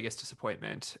us with biggest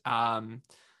disappointment.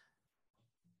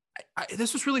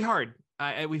 This was really hard.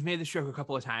 We've made this joke a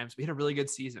couple of times. We had a really good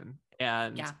season,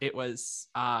 and it was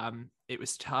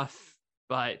tough.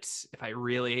 But if I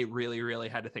really, really, really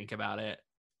had to think about it,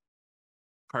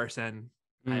 Carson,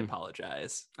 I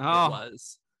apologize. It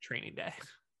was Training Day.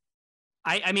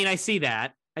 I mean, I see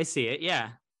that. I see it.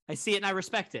 Yeah. I see it and I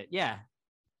respect it. Yeah.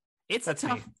 It's a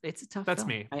tough That's film.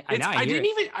 me. I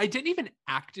didn't even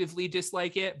actively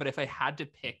dislike it, but if I had to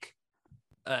pick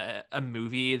a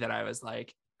movie that I was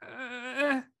like,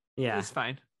 it's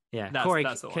fine. Yeah. Corey,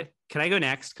 can I go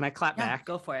next? Can I clap back?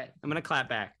 Go for it. I'm going to clap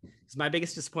back because my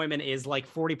biggest disappointment is like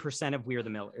 40% of We're the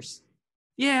Millers.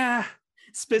 Yeah.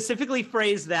 Specifically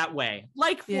phrased that way.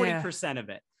 Like 40% of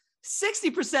it.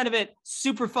 60% of it,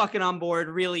 super fucking on board,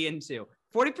 really into.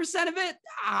 40% of it,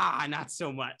 not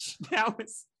so much.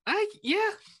 That's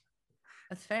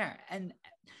fair. And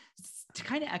to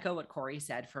kind of echo what Corey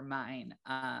said for mine,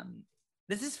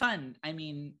 this is fun. I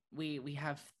mean, we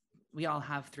all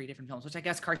have 3 different films, which I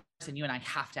guess Carson, you and I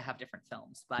have to have different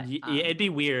films, but it'd be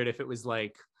weird if it was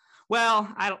like, well,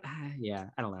 I don't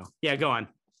know. Yeah, go on.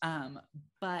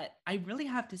 But I really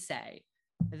have to say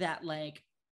that like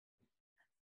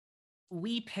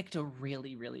we picked a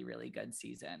really, really, really good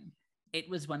season. It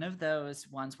was one of those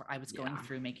ones where I was going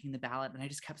through making the ballot and I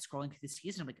just kept scrolling through the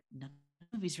season. I'm like, none of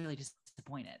the movies really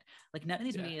disappointed. Like none of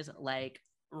these movies like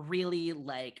really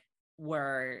like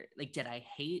were like, did I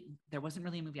hate? There wasn't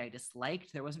really a movie I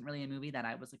disliked. There wasn't really a movie that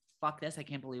I was like, fuck this. I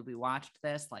can't believe we watched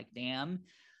this. Like, damn.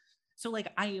 So like,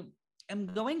 I am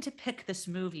going to pick this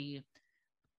movie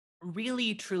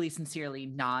really, truly, sincerely,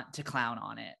 not to clown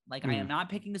on it. Like, I am not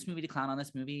picking this movie to clown on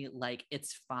this movie. Like,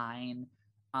 it's fine.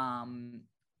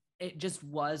 It just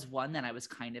was one that I was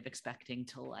kind of expecting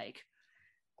to like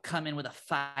come in with a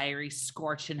fiery,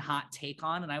 scorching hot take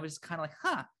on. And I was kind of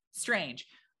like, strange.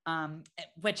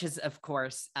 Which is, of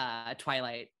course,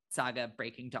 Twilight Saga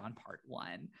Breaking Dawn Part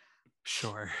 1.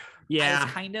 Sure. Yeah. I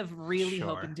was kind of really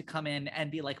hoping to come in and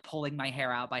be like pulling my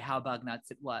hair out by how bug nuts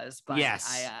it was. But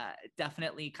I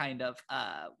definitely kind of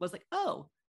was like, oh,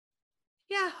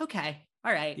 yeah, okay.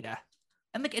 All right. Yeah.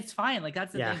 And like, it's fine. Like,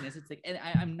 that's the thing is it's like, and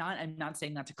I'm not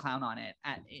saying not to clown on it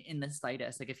in the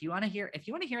slightest. Like, if you want to hear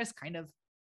us kind of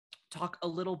talk a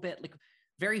little bit, like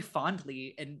very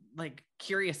fondly and like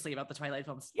curiously about the Twilight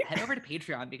films, head over to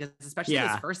Patreon, because especially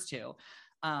those first two,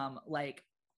 I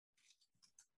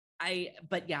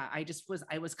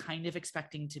was kind of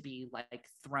expecting to be like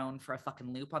thrown for a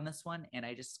fucking loop on this one, and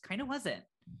I just kind of wasn't.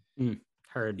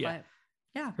 Heard. But,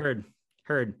 yeah.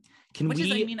 Heard.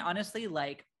 Honestly,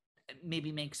 like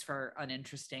maybe makes for an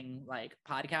interesting like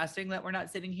podcasting that we're not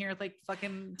sitting here like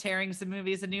fucking tearing some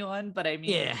movies a new one. But I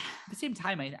mean, at the same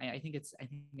time, I think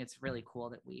it's really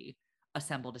cool that we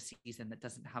assembled a season that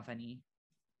doesn't have any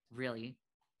really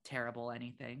terrible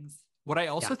anythings. What I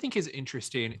also think is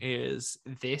interesting is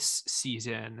this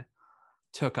season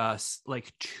took us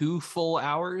like 2 full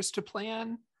hours to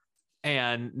plan.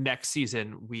 And next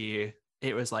season,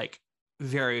 it was like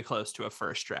very close to a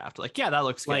first draft. Like, yeah, that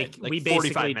looks good. Like we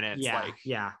 45 minutes.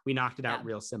 We knocked it out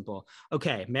real simple.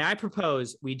 Okay. May I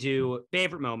propose we do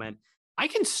favorite moment? I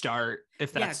can start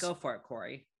if that's... Yeah, go for it,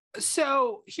 Corey.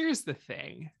 So here's the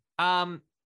thing.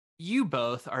 You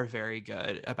both are very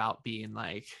good about being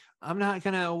like, I'm not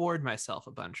going to award myself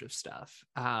a bunch of stuff.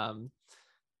 And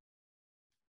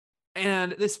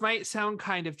this might sound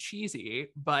kind of cheesy,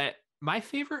 but my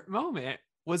favorite moment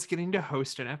was getting to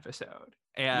host an episode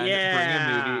and bring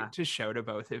a movie to show to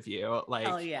both of you. Like,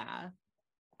 hell yeah.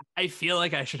 I feel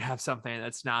like I should have something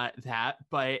that's not that,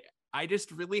 but I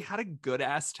just really had a good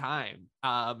ass time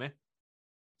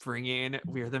bringing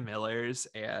We're the Millers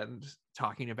and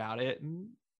talking about it. And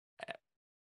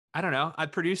I don't know, I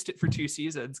produced it for 2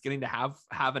 seasons. Getting to have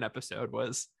an episode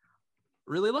was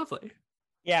really lovely.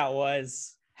 Yeah, it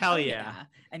was. Hell yeah.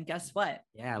 And guess what?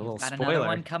 Yeah, a little got spoiler. Another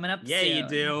one coming up soon. You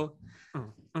do.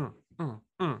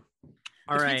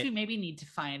 All right. Means we maybe need to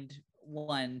find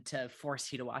one to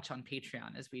force you to watch on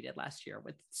Patreon, as we did last year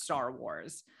with Star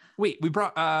Wars. Wait, we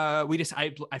brought I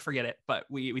forget it, but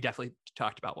we definitely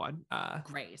talked about one.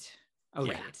 Great. Okay.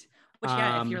 Great. Which,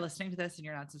 if you're listening to this and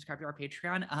you're not subscribed to our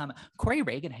Patreon, Corey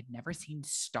Reagan had never seen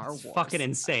Star Wars. Fucking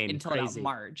insane. Until about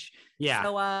March. Yeah.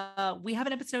 So we have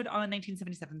an episode on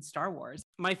 1977 Star Wars.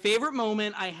 My favorite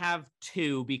moment, I have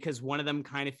 2, because one of them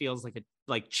kind of feels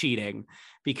like cheating,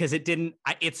 because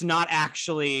it's not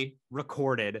actually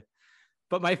recorded.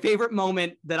 But my favorite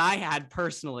moment that I had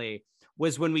personally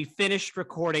was when we finished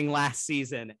recording last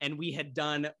season and we had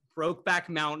done Brokeback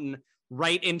Mountain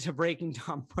right into Breaking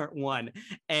Dawn Part 1.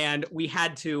 And we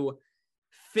had to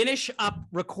finish up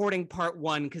recording Part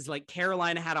 1 because like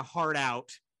Carolina had a heart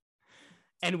out.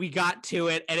 And we got to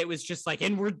it and it was just like,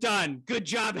 and we're done. Good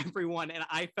job, everyone. And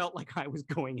I felt like I was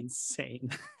going insane.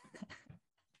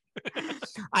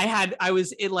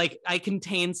 I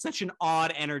contained such an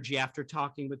odd energy after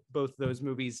talking with both those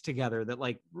movies together that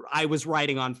like I was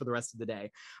riding on for the rest of the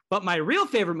day. But my real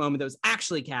favorite moment that was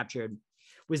actually captured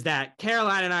was that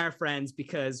Caroline and I are friends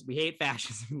because we hate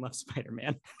fascism and love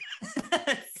Spider-Man.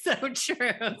 So true.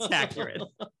 It's accurate.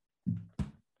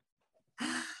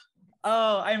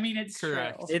 Oh, I mean, it's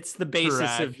correct. True. It's the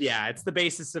basis of it's the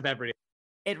basis of everything.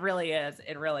 It really is.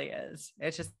 It really is.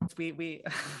 It's just we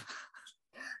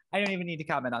I don't even need to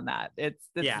comment on that. That's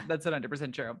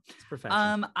 100% true. It's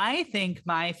perfection. I think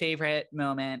my favorite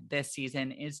moment this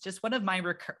season is just one of my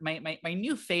my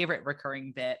new favorite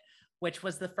recurring bit, which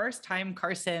was the first time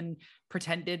Carson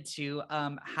pretended to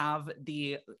have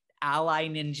the ally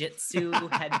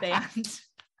ninjutsu headband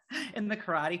in the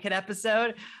Karate Kid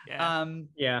episode.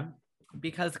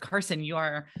 Because Carson, you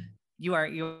are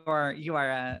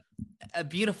a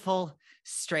beautiful,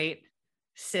 straight,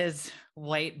 cis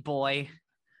white boy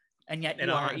And yet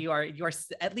you are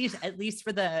at least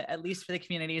for the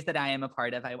communities that I am a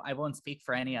part of. I won't speak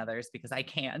for any others because I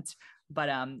can't. But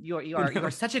you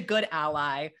are such a good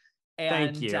ally.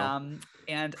 And thank you.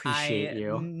 And appreciate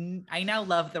you. I now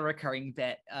love the recurring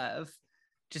bit of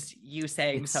just you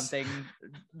saying something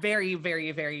very,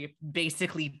 very, very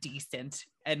basically decent,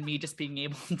 and me just being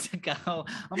able to go, oh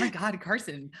my God,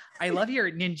 Carson, I love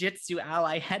your ninjutsu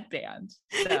ally headband.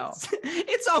 So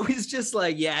it's always just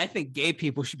like, yeah, I think gay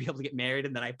people should be able to get married,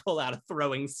 and then I pull out a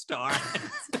throwing star.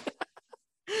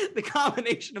 The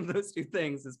combination of those two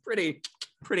things is pretty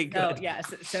good. Oh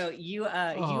yes. So you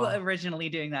originally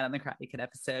doing that on the Karate Kid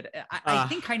episode, I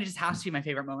think kind of just has to be my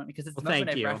favorite moment because it's the moment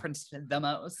I've referenced the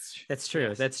most. That's true.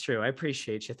 Yes. That's true. I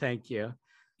appreciate you. Thank you.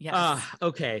 Yes.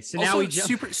 Okay. So also, now we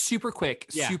super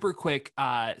quick.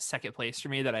 Second place for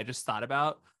me that I just thought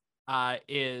about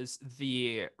is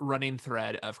the running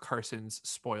thread of Carson's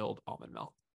spoiled almond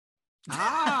milk.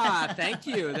 Thank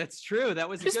you. That's true. That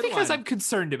was just a good because one. I'm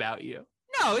concerned about you.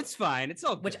 No, it's fine. It's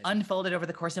all good. Which unfolded over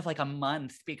the course of like a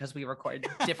month because we record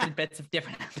different bits of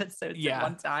different episodes at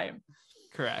one time.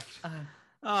 Correct.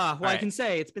 Well, I can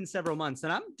say it's been several months,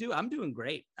 and I'm doing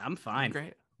great. I'm fine.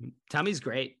 Great. Tommy's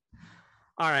great.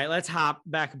 All right, let's hop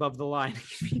back above the line.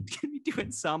 Can we do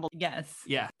ensemble? Yes.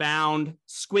 Yeah. Bound,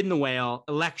 Squid and the Whale,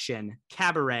 Election,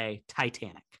 Cabaret,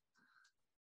 Titanic.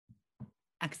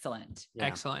 Excellent. Yeah.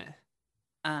 Excellent.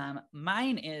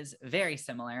 Mine is very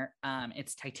similar.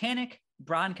 It's Titanic,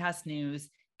 Broadcast News,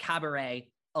 Cabaret,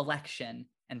 Election,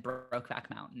 and Brokeback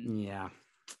Mountain. Yeah.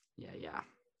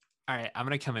 All right, I'm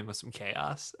gonna come in with some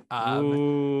chaos.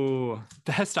 Ooh.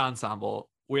 Best ensemble,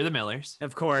 We're the Millers.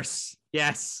 Of course.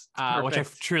 Yes. Which I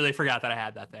truly forgot that I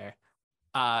had that there.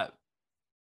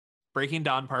 Breaking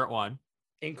Dawn Part 1.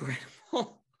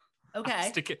 Incredible.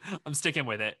 Okay. I'm sticking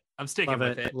with it.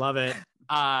 Love it.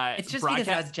 It's just because it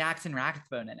has Jackson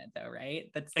Rathbone in it, though, right?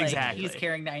 That's like exactly. He's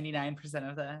carrying 99%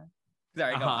 of the.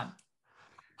 Sorry, go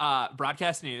on.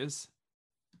 Broadcast News.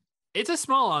 It's a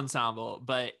small ensemble,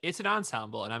 but it's an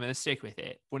ensemble, and I'm going to stick with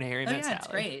it. When Harry Met Sally. It's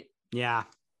great. Yeah.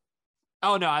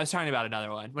 Oh no, I was talking about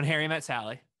another one. When Harry Met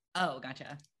Sally. Oh,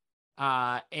 gotcha.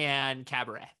 And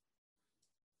Cabaret.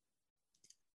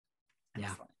 Yeah.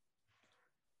 Excellent.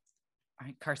 All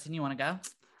right, Carson, you want to go?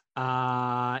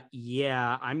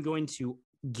 Yeah, I'm going to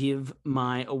give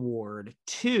my award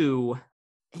to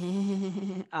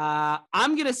I'm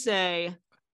gonna say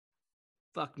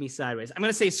fuck me sideways. I'm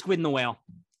gonna say Squid and the Whale.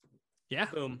 Yeah.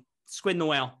 Boom. Squid and the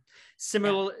Whale.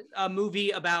 Similar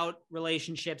movie about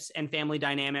relationships and family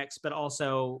dynamics, but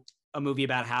also a movie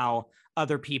about how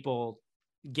other people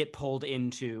get pulled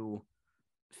into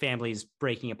families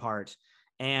breaking apart.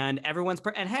 And everyone's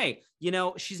and hey,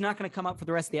 she's not going to come up for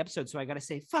the rest of the episode, so I got to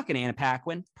say, fucking Anna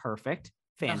Paquin, perfect,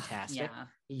 fantastic,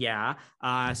 yeah.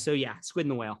 So yeah, Squid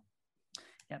and the Whale.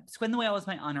 Yeah, Squid and the Whale was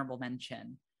my honorable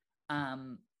mention.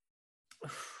 This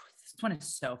one is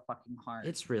so fucking hard.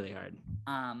 It's really hard.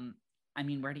 I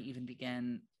mean, where to even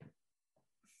begin?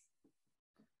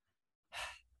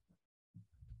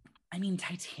 I mean,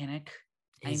 Titanic.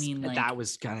 I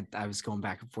was going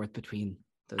back and forth between.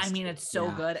 I mean, it's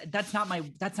so good. That's not my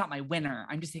winner.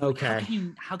 I'm just saying, okay.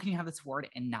 How can you have this award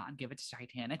and not give it to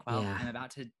Titanic? Well, I'm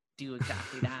about to do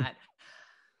exactly that.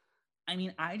 I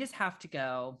mean, I just have to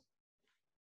go.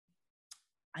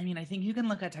 I mean, I think you can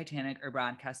look at Titanic or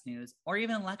Broadcast News or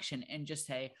even Election and just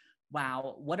say,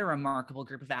 wow, what a remarkable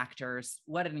group of actors.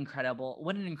 What an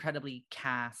incredibly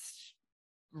cast,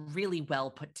 really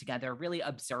well put together, really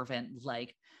observant,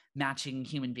 like matching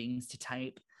human beings to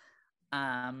type.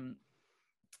 And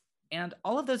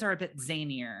all of those are a bit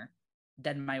zanier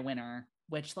than my winner,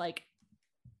 which like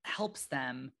helps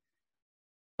them.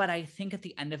 But I think at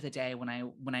the end of the day, when I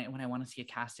want to see a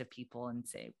cast of people and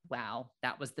say, wow,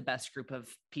 that was the best group of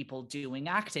people doing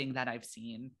acting that I've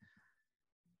seen.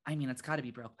 I mean, it's got to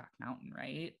be Brokeback Mountain,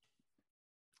 right?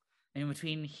 In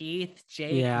between Heath,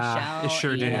 Jake, Michelle, it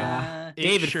sure did.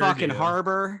 David fucking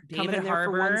Harbour coming in there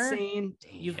for one scene.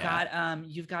 You've got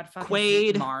fucking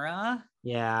Quaid, Mara.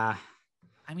 Yeah.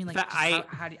 I mean, like,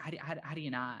 how do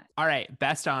you not? All right,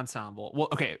 best ensemble. Well,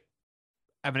 okay,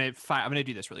 I'm gonna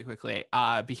do this really quickly,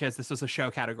 because this was a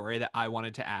show category that I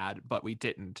wanted to add, but we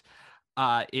didn't.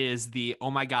 Is the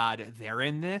oh my god, they're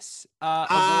in this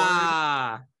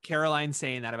award? Caroline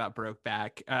saying that about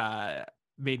Brokeback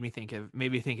made me think of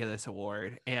this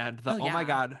award, and the oh my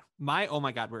god,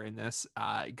 we're in this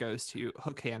goes to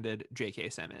hook-handed J.K.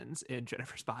 Simmons in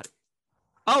Jennifer's Body.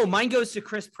 Oh, mine goes to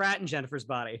Chris Pratt in Jennifer's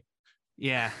Body.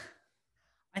 Yeah,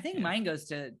 I think mine goes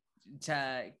to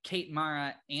Kate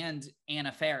Mara and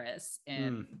Anna Faris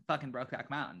in fucking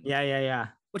Brokeback Mountain. Yeah.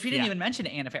 Which we didn't even mention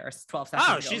Anna Faris 12 seconds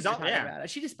ago. She's all about it.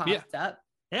 She just popped up.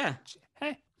 Yeah.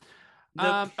 Hey.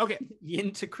 Okay.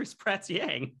 Yin to Chris Pratt's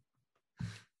yang.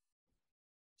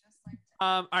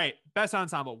 All right. Best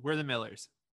ensemble. We're the Millers.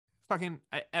 Fucking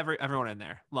everyone in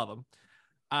there. Love them.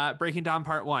 Breaking Dawn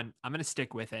Part 1. I'm gonna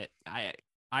stick with it.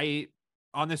 I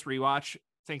on this rewatch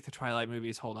think the Twilight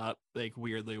movies hold up like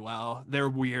weirdly well. They're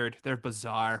weird. They're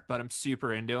bizarre, but I'm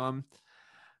super into them.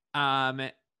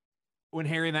 When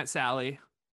Harry Met Sally,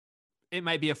 it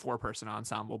might be a 4-person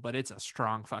ensemble, but it's a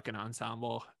strong fucking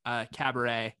ensemble.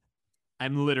 Cabaret.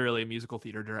 I'm literally a musical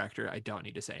theater director. I don't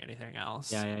need to say anything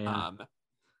else. Yeah.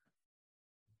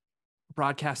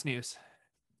 Broadcast News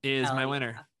is my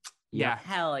winner. Yeah.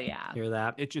 Hell yeah. Hear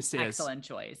that? It just is. Excellent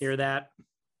choice. Hear that?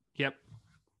 Yep.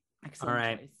 Excellent All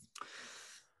right. choice.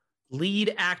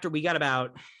 Lead actor. We got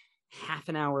about half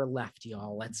an hour left,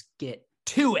 y'all. Let's get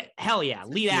to it. Hell yeah.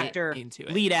 Lead actor,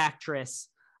 lead actress.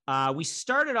 We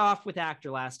started off with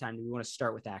actor last time. Do we want to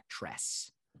start with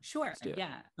actress? Sure.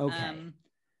 Yeah. Okay.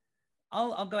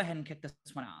 I'll go ahead and kick this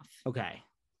one off. Okay.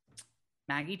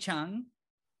 Maggie Cheung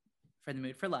for The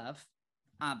Mood for Love,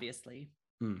 obviously.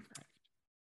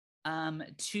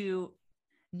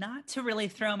 Not to really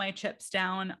throw my chips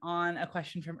down on a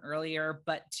question from earlier,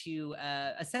 but to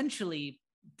essentially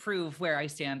prove where I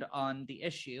stand on the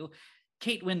issue.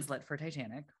 Kate Winslet for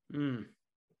Titanic.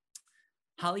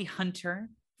 Holly Hunter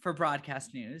for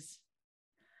Broadcast News.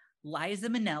 Liza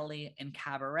Minnelli in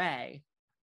Cabaret.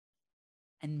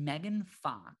 And Megan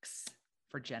Fox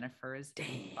for Jennifer's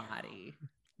Body.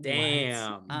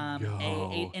 Damn.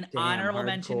 An honorable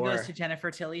mention goes to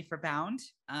Jennifer Tilly for Bound.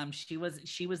 She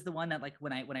was the one that, like,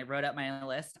 when I wrote up my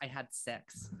list, I had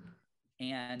 6,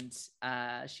 and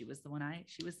she was the one I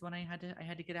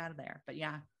had to get out of there. But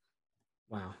yeah.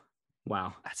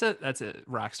 Wow. That's a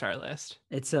rock star list.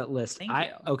 It's a list. Thank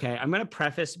you. Okay. I'm going to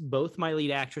preface both my lead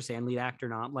actress and lead actor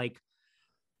not. Like,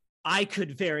 I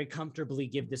could very comfortably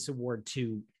give this award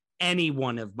to any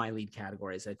one of my lead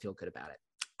categories. I feel good about it.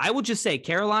 I will just say,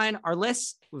 Caroline, our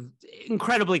list was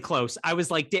incredibly close. I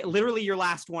was like, literally your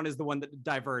last one is the one that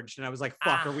diverged. And I was like,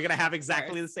 fuck, are we going to have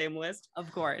exactly the same list?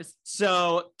 Of course.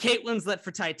 So Kate Winslet for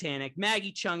Titanic,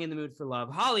 Maggie Cheung in The Mood for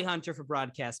Love, Holly Hunter for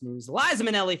Broadcast News, Liza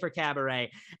Minnelli for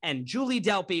Cabaret, and Julie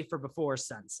Delpy for Before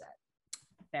Sunset.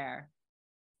 Fair.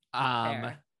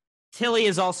 Tilly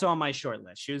is also on my short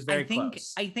list. She was very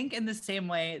close. I think in the same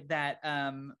way that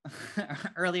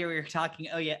earlier we were talking,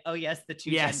 the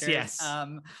two genders. Yes.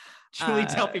 Julie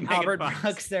Delpy, Megan Albert Fox.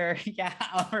 Brooks,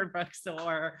 Albert Brooks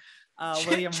or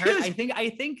William Hurt. I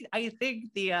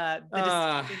think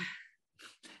the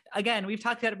again, we've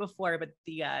talked about it before, but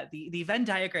the Venn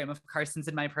diagram of Carson's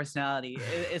and my personality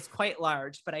is quite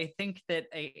large. But I think that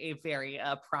a very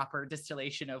proper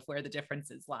distillation of where the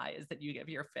differences lie is that you give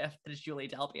your 5th to Julie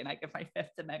Delpy and I give my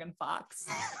 5th to Megan Fox.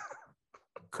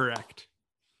 Correct.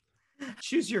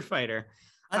 Choose your fighter.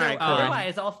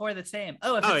 Otherwise, all 4 the same.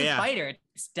 If it's a fighter,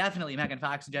 it's definitely Megan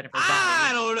Fox and Jennifer's Body.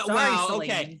 I don't know. Sorry,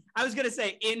 okay. I was going to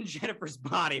say in Jennifer's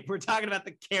Body. We're talking about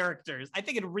the characters. I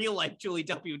think in real life, Julie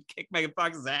Delpy would kick Megan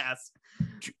Fox's ass.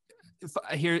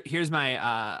 Here's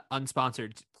my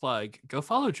unsponsored plug. Go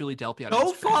follow Julie Delpy on Instagram.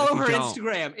 Go follow her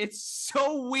Instagram. It's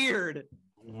so weird.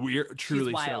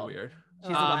 Truly so weird.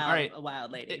 She's a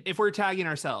wild lady. If we're tagging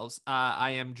ourselves,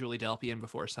 I am Julie Delpy in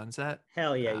Before Sunset.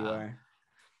 Hell yeah, you are.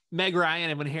 Meg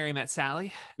Ryan and When Harry Met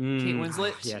Sally, Kate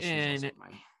Winslet in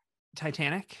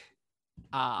Titanic,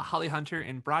 Holly Hunter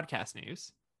in Broadcast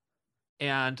News,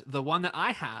 and the one that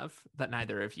I have that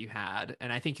neither of you had,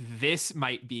 and I think this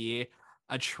might be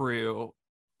a true,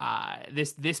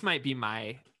 this might be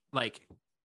my like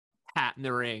hat in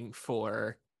the ring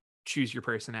for choose your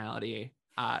personality.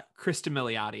 Krista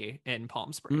Milioti in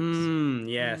Palm Springs.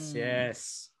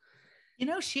 Yes. You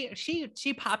know,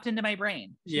 she popped into my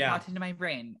brain. Popped into my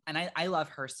brain. And I love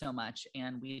her so much.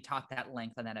 And we talked at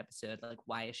length on that episode. Like,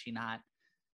 why is she not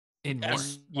in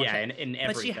everything?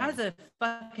 But she has a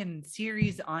fucking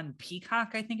series on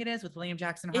Peacock, I think it is, with William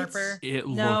Jackson Harper.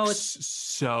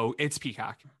 It's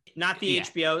Peacock. Not the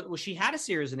HBO. Well, she had a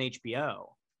series on HBO.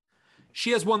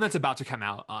 She has one that's about to come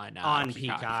out on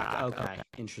Peacock. Okay.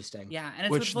 Interesting. Yeah, and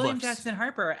it's with William Jackson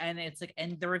Harper, and it's like,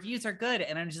 and the reviews are good,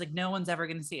 and I'm just like, no one's ever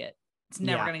going to see it. It's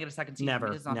never going to get a second season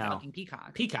because it's on fucking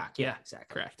Peacock. Yeah, exactly.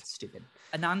 Correct. Stupid.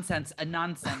 A nonsense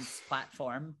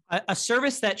platform. A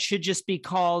service that should just be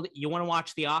called, you want to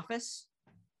watch The Office?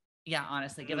 Yeah,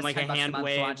 honestly, give us like $10 a hand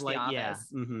wave, to watch like, The Office.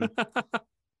 Yeah. Mm-hmm.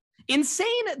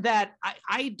 Insane that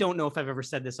I don't know if I've ever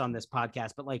said this on this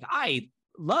podcast, but like I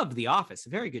love The Office, a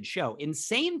very good show.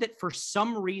 Insane that for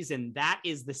some reason that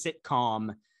is the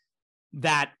sitcom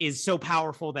that is so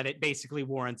powerful that it basically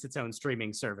warrants its own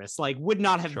streaming service. Like, would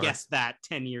not have guessed that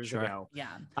 10 years ago. Yeah.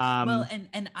 Well,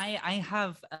 and I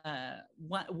have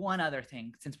one other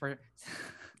thing, since we're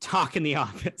talking The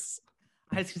Office.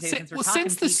 I was gonna say, since we're talking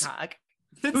Peacock.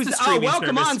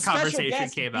 Welcome on, conversation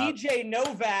came up. DJ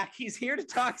Novak, he's here to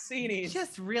talk Seenies.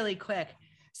 Just really quick.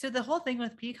 So the whole thing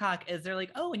with Peacock is they're like,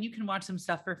 oh, and you can watch some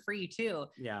stuff for free too.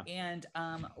 Yeah. And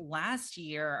last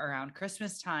year around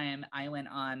Christmas time, I went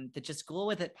on the Just School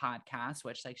With It podcast,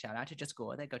 which, like, shout out to Just School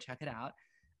With It, go check it out,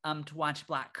 to watch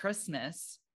Black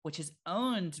Christmas, which is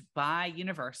owned by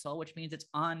Universal, which means it's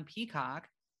on Peacock.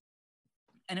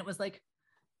 And it was like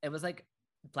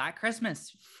Black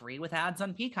Christmas free with ads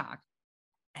on Peacock,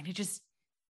 and it just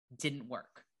didn't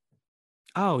work.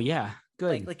 Oh yeah.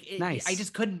 Good. Nice. I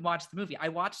just couldn't watch the movie. I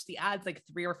watched the ads like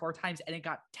 3 or 4 times, and it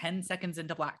got 10 seconds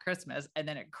into Black Christmas, and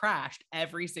then it crashed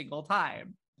every single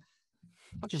time.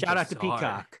 Shout out to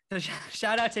Peacock. So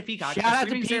shout out to Peacock. Shout out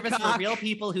to Peacock. Service for real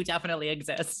people who definitely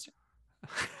exist.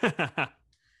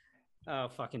 Oh,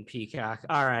 fucking Peacock.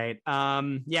 All right.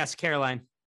 Yes, Caroline.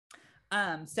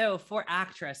 So for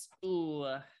actress,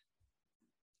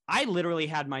 I literally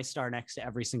had my star next to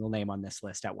every single name on this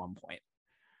list at one point.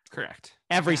 Correct.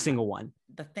 Every single one.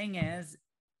 The thing is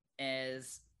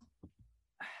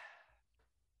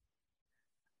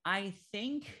I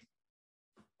think,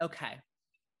 okay,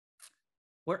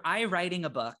 were I writing a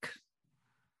book,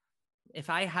 if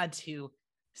I had to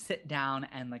sit down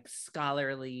and like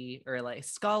scholarly or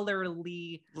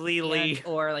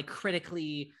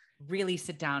critically really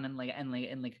sit down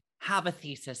and have a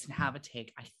thesis and have a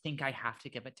take, I think I have to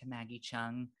give it to Maggie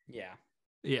Cheung.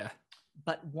 Yeah.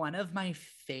 But one of my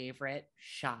favorite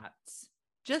shots,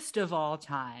 just of all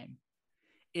time,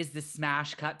 is the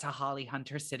smash cut to Holly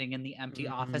Hunter sitting in the empty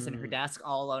office in her desk,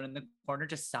 all alone in the corner,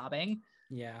 just sobbing.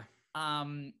 Yeah.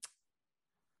 Holly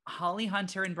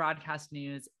Hunter in broadcast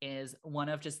news is one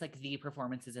of just like the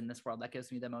performances in this world that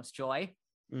gives me the most joy.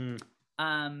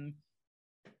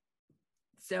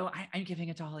 So I'm giving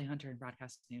it to Holly Hunter in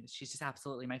broadcast news. She's just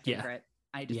absolutely my favorite.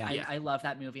 I love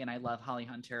that movie, and I love Holly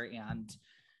Hunter, and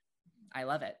I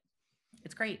love it.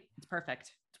 It's great. It's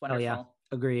perfect. It's wonderful. Oh, yeah.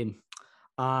 Agreed.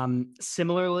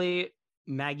 Similarly,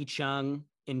 Maggie Cheung,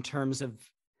 in terms of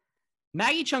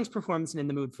Maggie Cheung's performance in In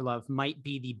the Mood for Love might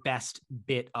be the best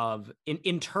bit of,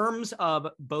 in terms of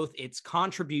both its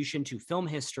contribution to film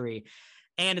history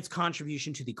and its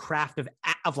contribution to the craft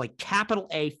of like capital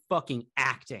A fucking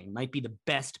acting, might be the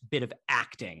best bit of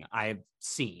acting I've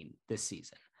seen this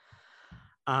season.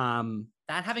 That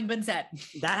having been said,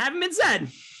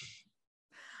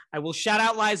 I will shout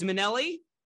out Liza Minnelli.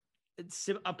 It's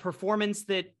a performance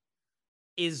that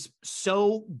is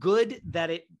so good that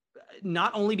it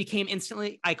not only became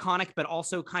instantly iconic, but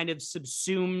also kind of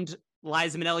subsumed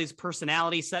Liza Minnelli's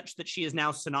personality such that she is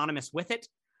now synonymous with it.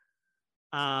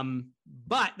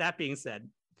 But that being said,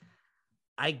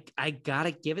 I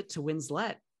gotta give it to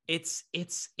Winslet. It's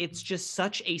just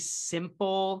such a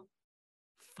simple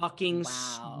fucking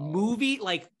movie,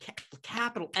 like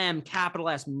capital M, capital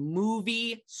S,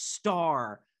 movie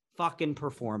star fucking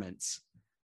performance.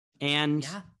 And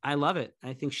I love it.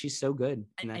 I think she's so good.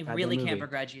 I really can't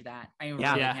begrudge you that.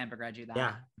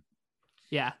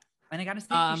 Yeah. And I got to say,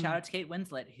 shout out to Kate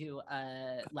Winslet, who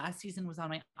last season was on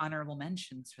my honorable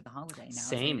mentions for the holiday. Now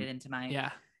Same. It's made it into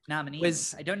my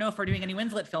nominees. I don't know if we're doing any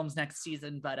Winslet films next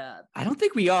season, but I don't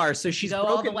think we are. So she's go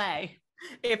all the way.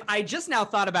 If I just now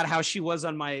thought about how she was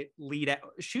on my lead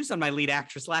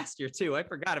actress last year too. I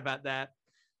forgot about that.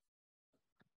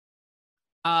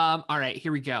 All right,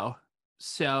 here we go.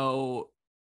 So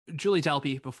Julie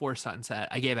Delpy, Before Sunset,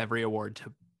 I gave every award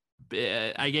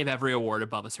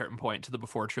above a certain point to the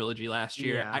Before trilogy last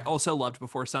year. Yeah. I also loved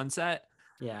Before Sunset.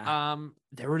 Yeah.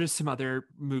 There were just some other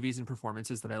movies and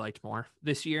performances that I liked more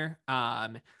this year.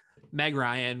 Meg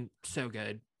Ryan, so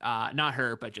good. Not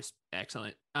her, but just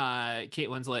excellent. Kate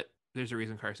Winslet, there's a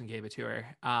reason Carson gave it to her.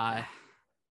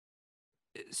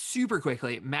 Super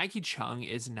quickly, Maggie Cheung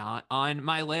is not on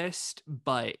my list,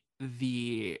 but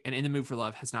In the Mood for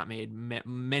Love has not made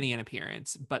many an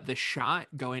appearance, but the shot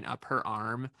going up her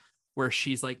arm where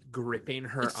she's like gripping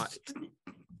her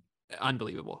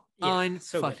unbelievable.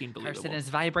 So fucking believable. Carson is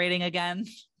vibrating again.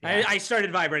 Yeah. I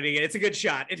started vibrating it. It's a good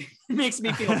shot. It makes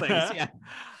me feel things. Yeah.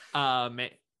 I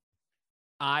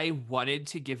wanted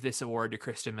to give this award to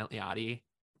Kristen Milioti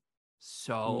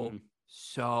so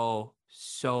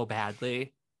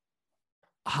badly.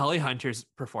 Holly Hunter's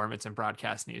performance in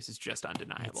broadcast news is just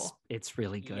undeniable. It's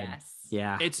really good. Yes.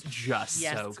 Yeah. It's just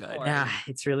so good. Corey. Yeah,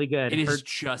 it's really good. It is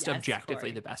just objectively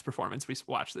Corey. the best performance we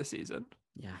watched this season.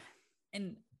 Yeah.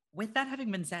 And with that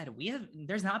having been said,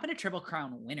 there's not been a Triple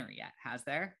Crown winner yet, has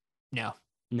there? No.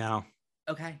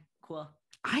 Okay, cool.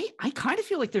 I kind of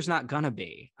feel like there's not gonna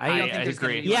be. I don't think there's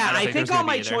agree. gonna be. Yeah, I think all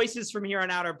my choices from here on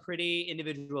out are pretty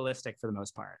individualistic for the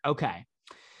most part. Okay.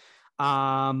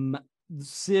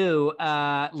 So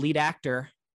lead actor,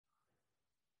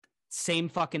 same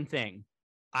fucking thing.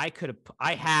 I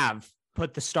have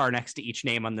put the star next to each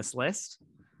name on this list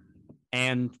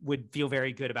and would feel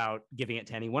very good about giving it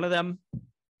to any one of them.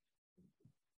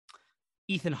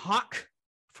 Ethan Hawke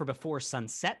for Before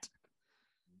Sunset,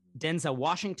 Denzel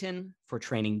Washington for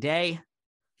Training Day,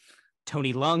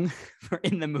 Tony Leung for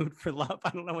In the Mood for Love. I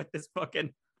don't know what this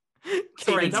fucking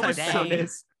that was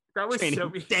Training so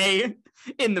Day,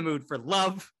 In the Mood for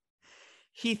Love,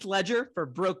 Heath Ledger for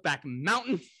Brokeback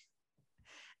Mountain,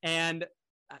 and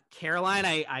Caroline,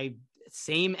 I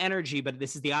same energy, but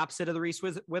this is the opposite of the Reese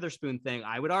Witherspoon thing.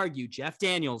 I would argue Jeff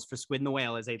Daniels for Squid and the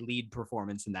Whale as a lead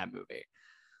performance in that movie.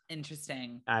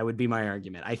 Interesting. I would be my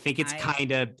argument. I think it's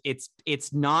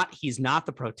it's not, he's not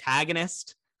the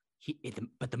protagonist,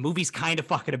 but the movie's kind of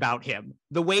fucking about him.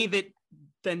 The way that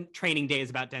then Training Day is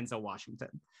about Denzel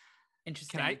Washington.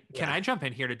 Interesting. Can I jump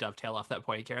in here to dovetail off that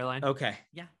point, Caroline? Okay.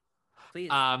 Yeah, please.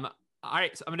 All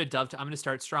right, so I'm gonna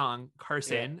start strong.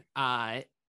 Carson,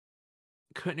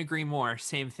 couldn't agree more.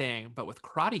 Same thing, but with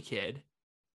Karate Kid,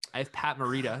 I have Pat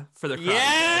Morita for the Karate Kid.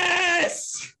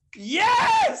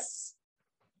 Yes.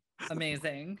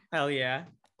 Amazing. Hell yeah.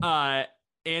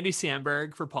 Andy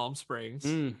Samberg for Palm Springs,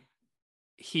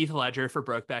 Heath Ledger for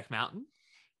Brokeback Mountain,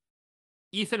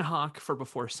 Ethan Hawke for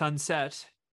Before Sunset,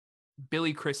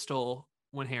 Billy Crystal,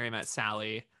 When Harry Met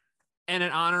Sally, and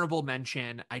an honorable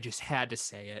mention, I just had to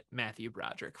say it, Matthew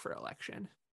Broderick for Election.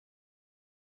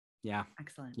 Yeah.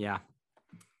 Excellent. Yeah.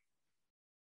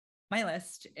 My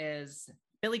list is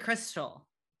Billy Crystal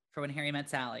for When Harry Met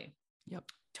Sally. Yep.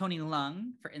 Tony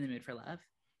Leung for In the Mood for Love.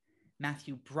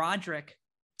 Matthew Broderick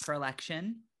for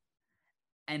Election.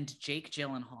 And Jake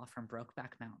Gyllenhaal from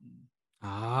Brokeback Mountain.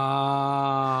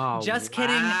 Oh. Just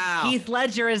kidding. Heath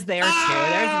Ledger is there too.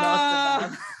 There's most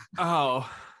of them. Oh.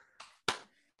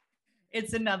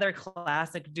 It's another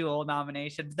classic dual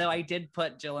nomination, though I did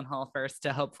put Gyllenhaal first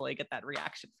to hopefully get that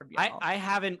reaction from you. I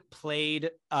haven't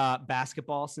played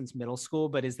basketball since middle school,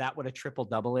 but is that what a triple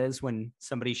double is when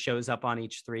somebody shows up on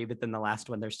each three, but then the last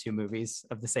one there's two movies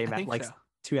of the same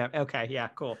two? Okay, yeah,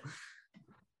 cool.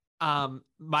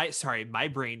 My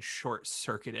brain short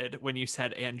circuited when you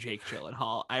said and Jake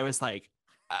Gyllenhaal. I was like,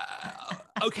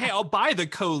 okay, I'll buy the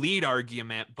co-lead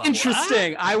argument. But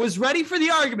interesting. I was ready for the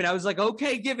argument. I was like,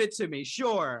 okay, give it to me.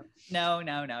 Sure. No.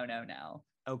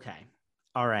 Okay.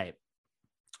 All right.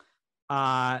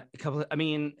 I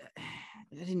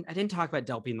didn't talk about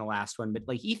Delpy in the last one, but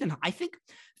like Ethan, I think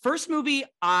first movie,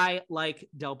 I like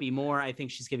Delpy more. I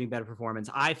think she's giving better performance.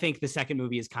 I think the second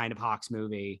movie is kind of Hawk's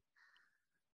movie.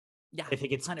 Yeah, I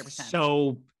think it's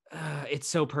 100%. It's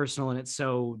so personal and it's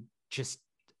so just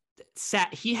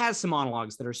sad. He has some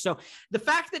monologues that are so, the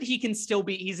fact that he can still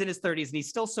be, he's in his 30s and he's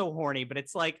still so horny, but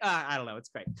it's like, I don't know. It's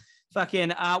great.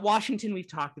 Fucking Washington, we've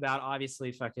talked about,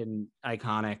 obviously fucking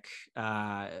iconic.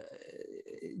 I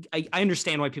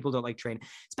understand why people don't like Training.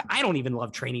 I don't even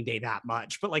love Training Day that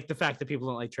much, but like the fact that people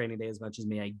don't like Training Day as much as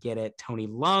me, I get it. Tony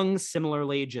Leung,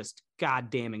 similarly, just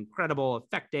goddamn incredible,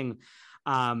 affecting.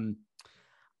 I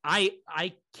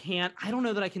don't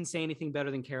know that I can say anything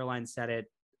better than Caroline said it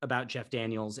about Jeff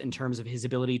Daniels in terms of his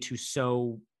ability to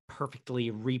so perfectly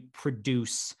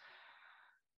reproduce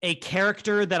a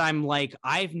character that I'm like,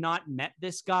 I've not met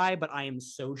this guy, but I am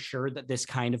so sure that this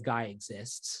kind of guy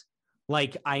exists.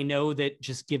 Like, I know that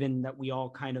just given that we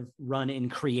all kind of run in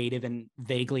creative and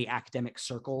vaguely academic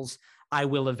circles, I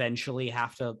will eventually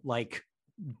have to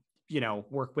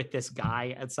work with this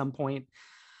guy at some point.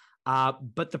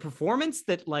 But the performance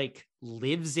that like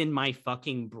lives in my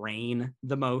fucking brain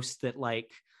the most, that like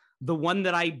the one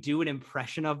that I do an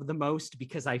impression of the most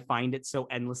because I find it so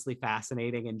endlessly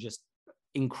fascinating and just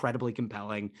incredibly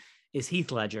compelling, is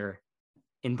Heath Ledger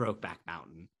in Brokeback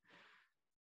Mountain.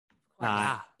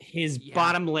 His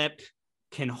bottom lip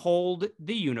can hold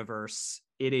the universe.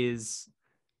 It is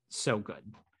so good.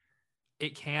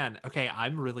 It can. Okay,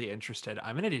 I'm really interested.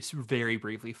 I'm going to just very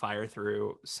briefly fire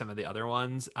through some of the other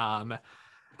ones. Andy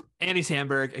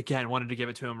Samberg, again, wanted to give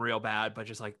it to him real bad, but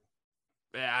just like,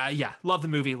 love the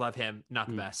movie, love him. Not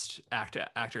the best actor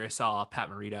I saw. Pat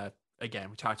Morita,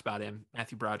 again, we talked about him.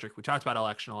 Matthew Broderick, we talked about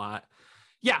Election a lot.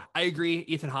 Yeah, I agree.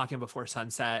 Ethan Hawke Before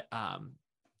Sunset.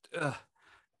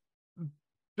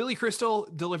 Billy Crystal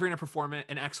delivering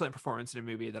an excellent performance in a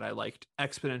movie that I liked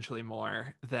exponentially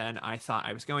more than I thought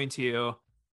I was going to.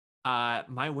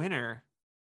 My winner,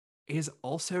 is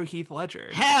also Heath Ledger.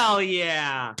 Hell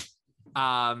yeah.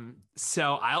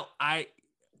 So I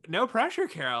no pressure,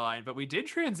 Caroline, but we did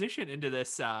transition into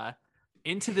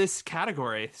this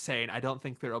category saying I don't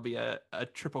think there'll be a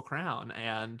triple crown,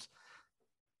 and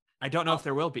I don't know if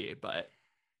there will be, but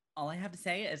all I have to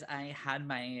say is I had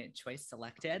my choice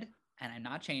selected and I'm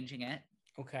not changing it.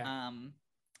 Okay.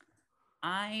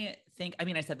 I think, I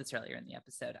mean, I said this earlier in the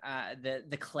episode,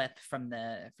 the clip from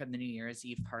the New Year's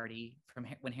Eve party from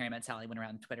when Harry Met Sally went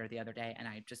around Twitter the other day, and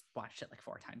I just watched it like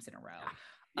 4 times in a row.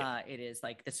 Yeah. It is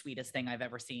like the sweetest thing I've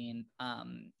ever seen.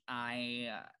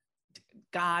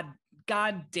 God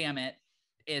damn it,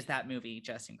 is that movie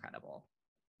just incredible.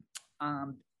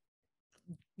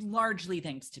 Largely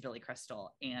thanks to Billy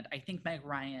Crystal. And I think Meg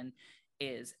Ryan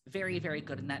is very, very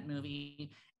good in that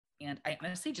movie. And I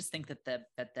honestly just think that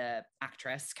the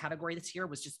actress category this year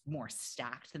was just more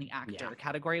stacked than the actor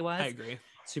category was. I agree.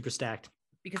 Super stacked.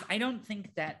 Because I don't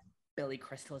think that Billy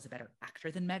Crystal is a better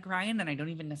actor than Meg Ryan. And I don't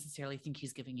even necessarily think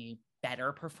he's giving a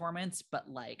better performance. But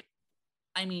like,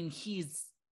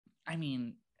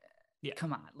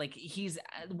 come on, like he's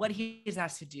what he's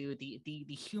asked to do, the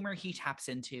humor he taps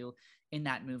into in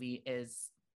that movie is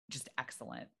just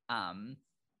excellent.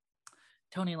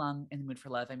 Tony Leung in The Mood for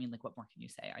Love, I mean, like, what more can you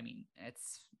say? I mean,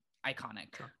 it's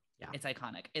iconic. Sure. Yeah. It's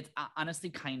iconic. It's honestly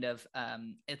kind of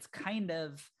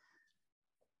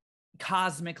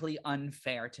cosmically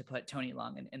unfair to put Tony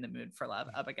Leung in The Mood for Love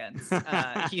up against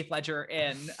Heath Ledger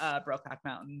in Brokeback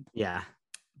Mountain. Yeah.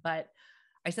 But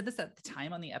I said this at the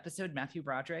time on the episode, Matthew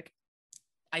Broderick,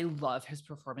 I love his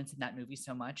performance in that movie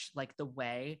so much. Like the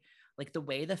way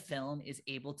the film is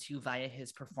able to, via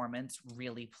his performance,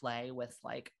 really play with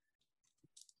like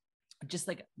just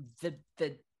like the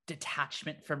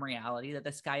detachment from reality that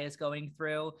this guy is going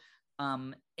through,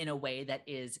 in a way that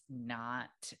is not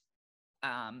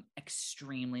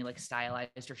extremely like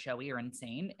stylized or showy or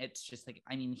insane. It's just like,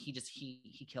 I mean, he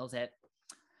kills it.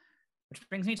 Which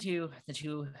brings me to my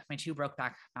two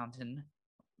Brokeback Mountain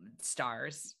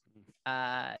stars,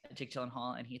 Jake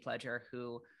Gyllenhaal and Heath Ledger,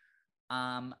 who,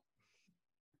 I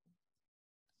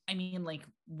mean, like,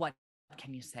 what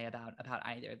can you say about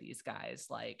either of these guys?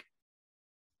 Like,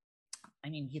 I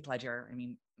mean, Heath Ledger, I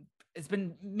mean, it's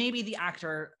been maybe the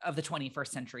actor of the 21st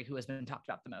century who has been talked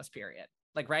about the most, period.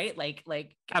 Like, right? Like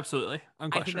absolutely. I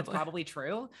think that's probably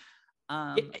true.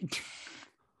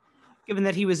 Given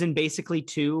that he was in basically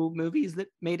 2 movies that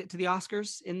made it to the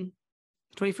Oscars in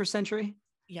the 21st century.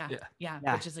 Yeah.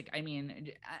 Which is like, I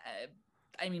mean,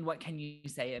 what can you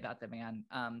say about the man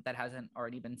that hasn't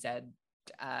already been said?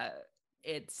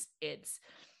 It's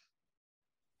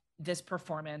this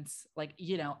performance, like,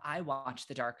 you know, I watched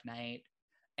The Dark Knight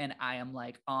and I am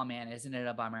like, oh man, isn't it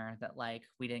a bummer that like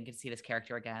we didn't get to see this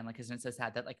character again? Like, isn't it so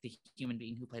sad that like the human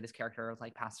being who played this character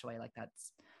like passed away? Like,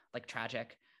 that's like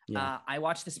tragic. Yeah. I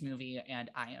watched this movie and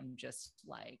I am just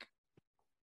like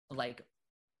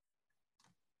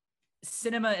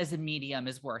cinema as a medium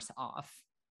is worse off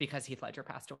because Heath Ledger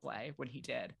passed away when he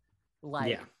did.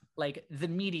 Like the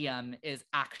medium is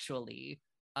actually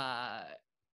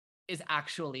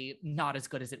not as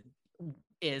good as it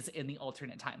is in the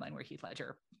alternate timeline where Heath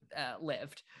Ledger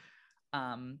lived.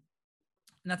 And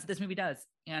that's what this movie does.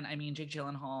 And I mean, Jake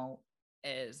Gyllenhaal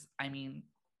is, I mean,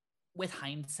 with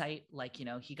hindsight, like, you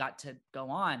know, he got to go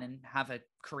on and have a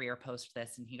career post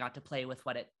this, and he got to play with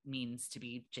what it means to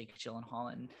be Jake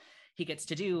Gyllenhaal, and he gets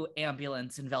to do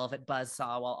Ambulance and Velvet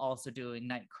Buzzsaw while also doing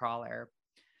Nightcrawler.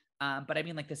 But I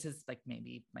mean, like, this is like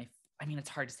maybe it's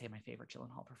hard to say my favorite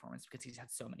Gyllenhaal performance because he's had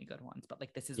so many good ones, but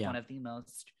like, this is one of the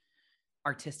most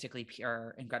artistically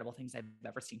pure, incredible things I've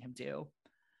ever seen him do.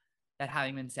 That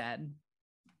having been said,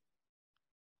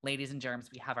 ladies and germs,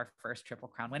 we have our first Triple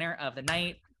Crown winner of the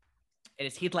night. It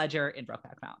is Heath Ledger in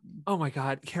Brokeback Mountain. Oh my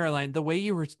God, Caroline, the way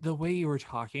you were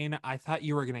talking, I thought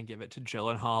you were gonna give it to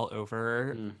Gyllenhaal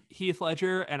over Heath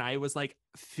Ledger, and I was like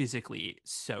physically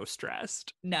so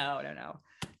stressed. No.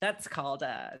 That's called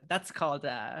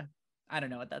I don't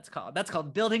know what that's called. That's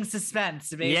called building suspense,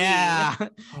 baby. Yeah.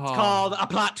 It's called a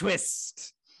plot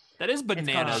twist. That is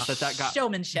bananas that got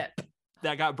showmanship.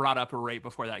 That got brought up right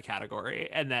before that category,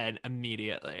 and then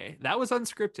immediately that was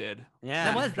unscripted.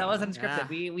 Yeah, that was unscripted.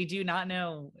 Yeah. We do not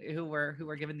know who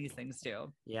we're giving these things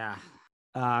to. Yeah.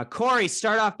 Corey,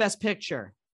 start off Best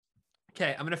Picture.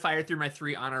 Okay, I'm gonna fire through my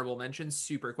 3 honorable mentions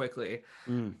super quickly.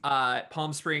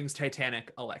 Palm Springs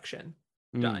Titanic election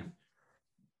done.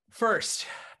 First,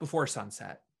 Before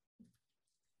Sunset,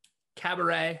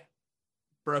 Cabaret,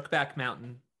 Brokeback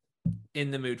Mountain,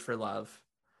 In the Mood for Love,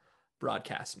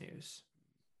 Broadcast News.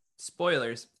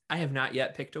 Spoilers, I have not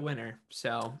yet picked a winner,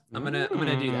 so I'm gonna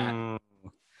do that.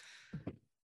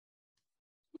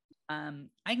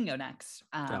 I can go next.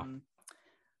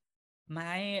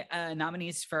 My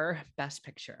nominees for Best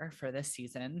Picture for this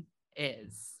season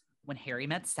is When Harry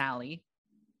Met Sally,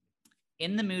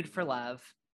 In the Mood for Love,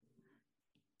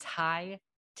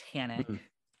 Titanic,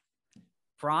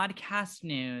 Broadcast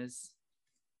News,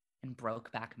 and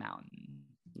Brokeback Mountain.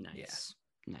 Nice.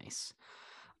 Yeah. Nice.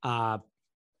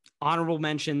 Honorable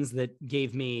mentions that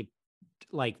gave me,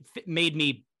 like, made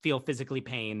me feel physically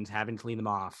pained having to clean them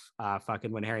off.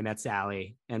 Fucking When Harry Met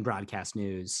Sally and Broadcast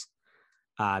News.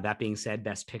 That being said,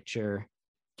 Best Picture,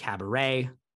 Cabaret,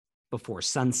 Before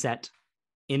Sunset,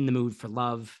 In the Mood for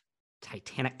Love,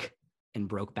 Titanic, and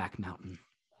Brokeback Mountain.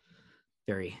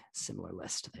 Very similar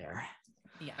list there.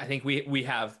 Yeah, I think we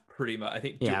have pretty much. I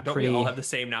think don't we all have the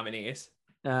same nominees?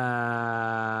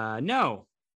 No,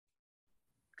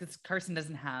 because Carson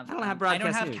doesn't have. I don't have Broadcast I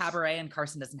don't have News. Cabaret, and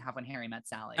Carson doesn't have When Harry Met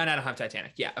Sally. And I don't have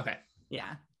Titanic. Yeah. Okay.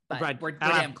 Yeah. But we're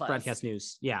damn close. Broadcast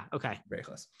News. Yeah. Okay. Very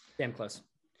close. Damn close.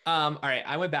 All right.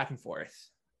 I went back and forth.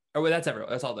 Oh, well, that's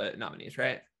everyone. That's all the nominees,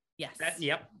 right? Yes.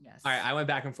 Yep. Yes. All right. I went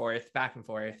back and forth. But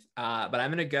I'm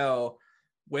going to go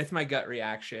with my gut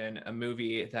reaction, a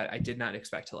movie that I did not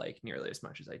expect to like nearly as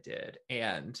much as I did,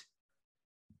 and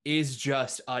is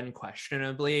just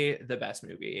unquestionably the best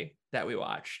movie that we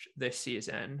watched this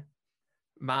season.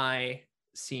 My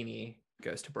Seenie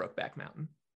goes to Brokeback Mountain.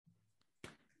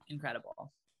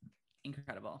 Incredible.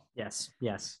 Yes.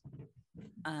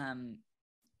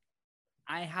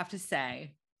 I have to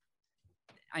say,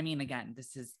 I mean, again,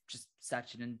 this is just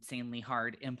such an insanely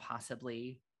hard,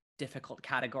 impossibly difficult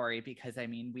category, because I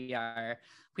mean, we are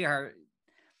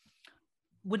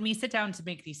when we sit down to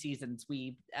make these seasons,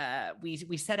 we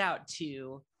set out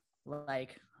to,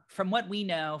 like, from what we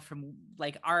know, from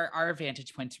like our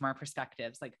vantage points, from our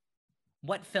perspectives, like,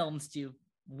 what films do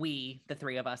we, the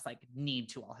three of us, like, need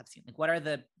to all have seen? Like, what are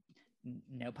the,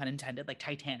 no pun intended, like,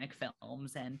 Titanic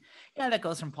films? And yeah, that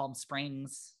goes from Palm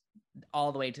Springs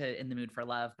all the way to In the Mood for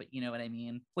Love, but you know what I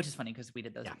mean? Which is funny because we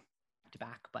did those to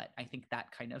back, but I think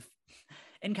that kind of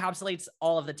encapsulates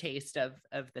all of the taste of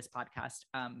this podcast.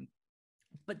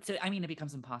 But so, I mean, it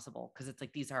becomes impossible because it's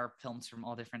like, these are films from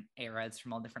all different eras,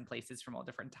 from all different places, from all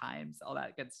different times, all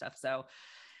that good stuff. So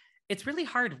it's really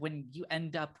hard when you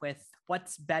end up with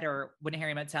what's better, When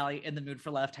Harry Met Sally, In the Mood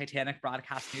for Love, Titanic,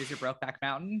 Broadcast News, or Brokeback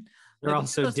Mountain. They're like, all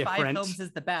so those different. 5 films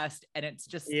is the best, and it's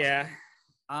just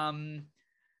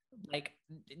like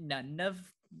none of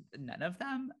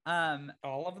them.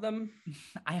 All of them.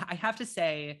 I have to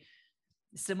say,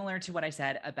 similar to what I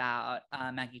said about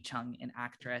Maggie Cheung, an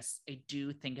actress, I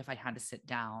do think if I had to sit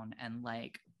down and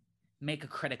like make a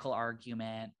critical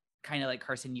argument, kind of like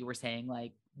Carson, you were saying,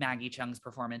 like, Maggie Cheung's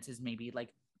performance is maybe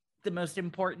like the most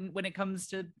important when it comes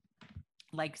to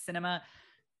like cinema,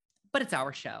 but it's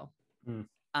our show. And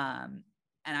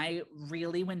I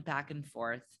really went back and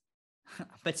forth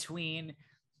between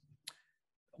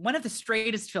one of the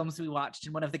straightest films we watched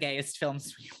and one of the gayest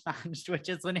films we watched, which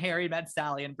is When Harry Met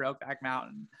Sally and Brokeback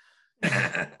Mountain.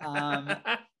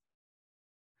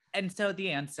 And so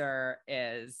the answer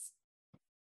is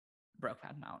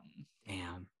Brokeback Mountain.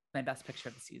 Damn. My best picture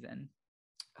of the season.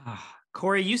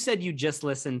 Corey, you said you just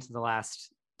listened to the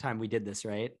last time we did this,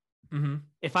 right? Mm-hmm.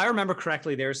 If I remember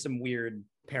correctly, there's some weird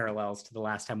parallels to the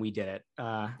last time we did it.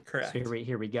 Correct. So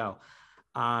here we go.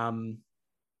 Fucking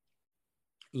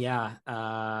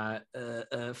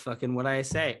what I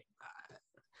say.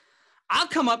 I'll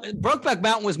come up. Brokeback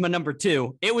Mountain was my number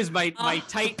 2. It was my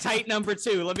tight number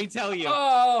 2. Let me tell you.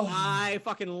 Oh, I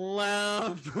fucking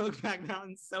love Brokeback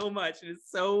Mountain so much. It is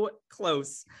so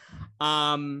close.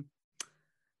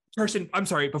 Person, I'm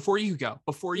sorry. Before you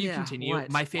continue,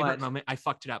 my favorite moment. I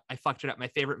fucked it up. My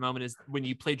favorite moment is when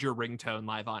you played your ringtone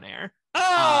live on air.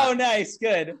 Oh, nice,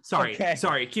 good. Sorry, okay.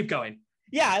 Sorry. Keep going.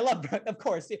 Yeah, I love, of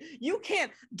course. You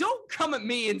don't come at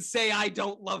me and say I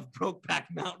don't love Brokeback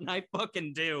Mountain. I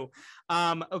fucking do.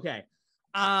 Okay.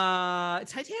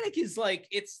 Titanic is like,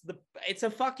 it's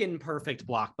a fucking perfect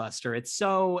blockbuster. It's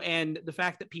so, and the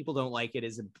fact that people don't like it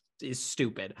is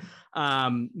stupid.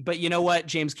 But you know what?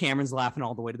 James Cameron's laughing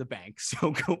all the way to the bank.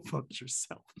 So go fuck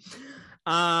yourself.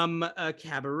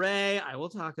 Cabaret, I will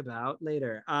talk about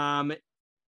later. In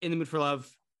the Mood for Love,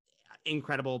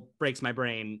 incredible, breaks my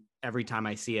brain every time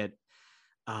I see it.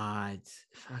 It's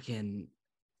fucking,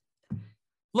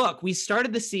 look, we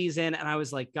started the season and I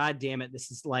was like, God damn it,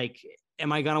 this is like,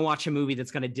 am I gonna watch a movie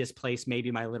that's gonna displace maybe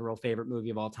my literal favorite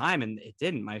movie of all time? And it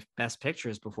didn't. My best picture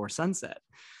is Before Sunset.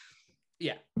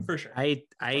 Yeah, for sure. I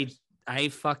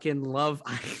fucking love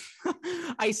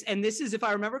and this is, if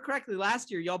I remember correctly,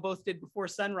 last year y'all both did Before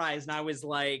Sunrise, and I was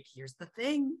like, here's the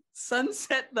thing,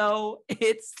 Sunset though,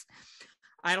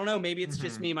 I don't know. Maybe it's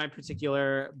just me, my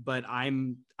particular, but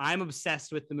I'm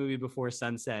obsessed with the movie Before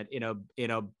Sunset in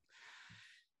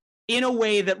a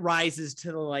way that rises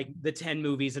to the 10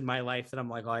 movies in my life that I'm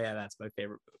like, oh yeah, that's my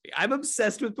favorite movie. I'm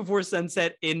obsessed with Before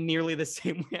Sunset in nearly the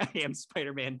same way I am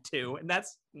Spider-Man 2. And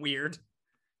that's weird.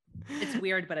 It's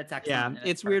weird, but it's excellent. Yeah,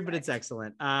 it's weird, but it's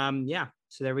excellent. Yeah.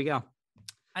 So there we go.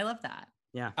 I love that.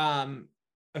 Yeah.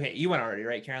 Okay, you went already,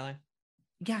 right, Caroline?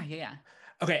 Yeah.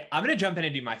 Okay, I'm gonna jump in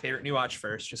and do my favorite new watch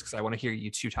first, just because I want to hear you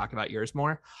two talk about yours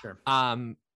more. Sure.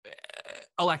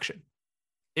 Election.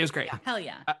 It was great. Yeah. Hell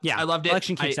yeah. Yeah, I loved it.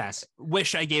 Election kicks ass.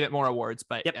 Wish I gave it more awards,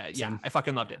 but Yep, I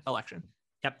fucking loved it. Election.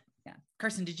 Yep. Yeah.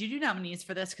 Carson, did you do nominees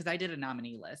for this? Because I did a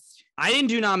nominee list. I didn't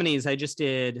do nominees. I just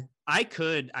did.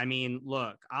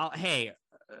 Look,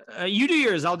 you do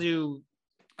yours. I'll do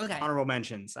honorable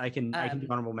mentions. I can do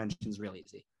honorable mentions real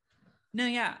easy. No,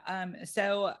 yeah.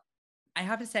 So I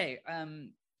have to say,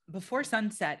 Before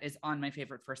Sunset is on my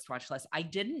favorite first watch list. I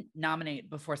didn't nominate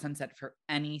Before Sunset for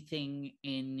anything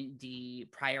in the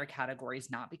prior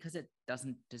categories, not because it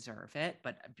doesn't deserve it,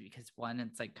 but because one,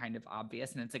 it's like kind of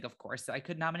obvious. And it's like, of course, I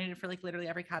could nominate it for like literally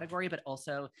every category, but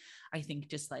also I think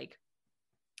just like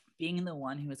being the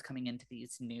one who is coming into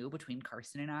these new between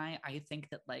Carson and I think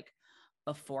that like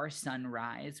Before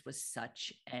Sunrise was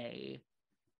such a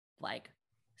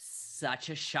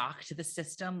shock to the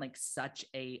system, like such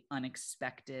a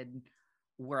unexpected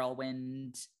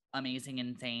whirlwind, amazing,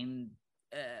 insane,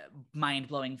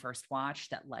 mind-blowing first watch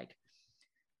that like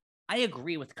I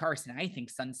agree with Carson. I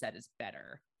think Sunset is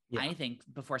better. Yeah. I think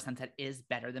Before Sunset is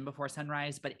better than Before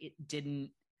Sunrise, but it didn't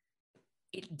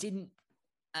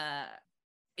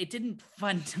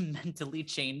fundamentally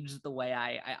change the way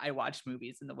I watch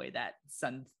movies in the way that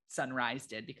Sunrise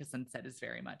did, because Sunset is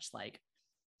very much like,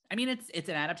 I mean, it's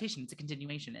an adaptation. It's a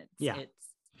continuation. It's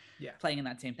playing in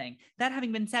that same thing. That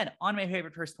having been said, on my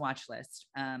favorite first watch list,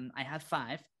 I have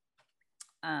 5.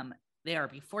 They are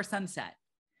Before Sunset,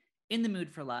 In the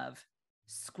Mood for Love,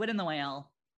 Squid and the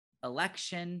Whale,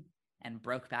 Election, and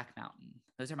Brokeback Mountain.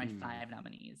 Those are my 5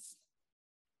 nominees.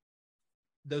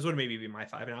 Those would maybe be my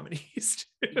 5 nominees.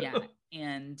 Yeah,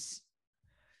 and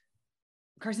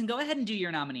Carson, go ahead and do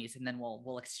your nominees, and then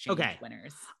we'll exchange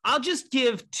winners. I'll just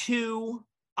give 2.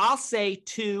 I'll say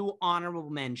 2 honorable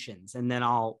mentions, and then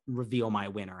I'll reveal my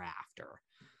winner after.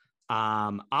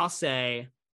 I'll say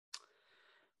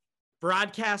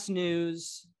Broadcast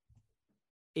News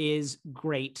is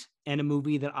great, and a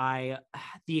movie that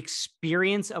the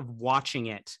experience of watching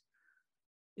it,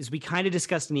 as we kind of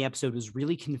discussed in the episode, was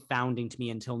really confounding to me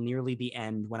until nearly the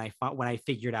end when I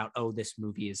figured out, oh, this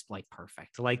movie is like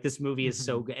perfect. Like this movie is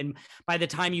so good. And by the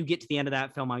time you get to the end of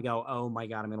that film, I go, oh my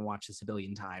God, I'm going to watch this a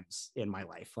billion times in my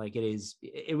life. Like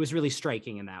it was really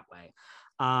striking in that way.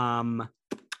 What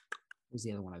was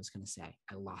the other one I was going to say?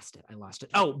 I lost it.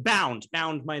 Oh, Bound,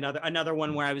 another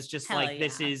one where I was just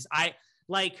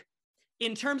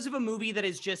in terms of a movie that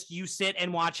is just you sit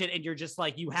and watch it and you're just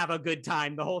like, you have a good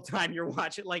time the whole time you're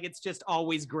watching. Like it's just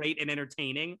always great and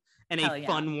entertaining and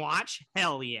fun watch.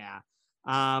 Hell yeah.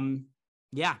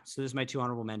 Yeah. So there's my 2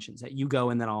 honorable mentions. That you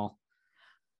go, and then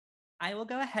I will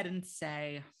go ahead and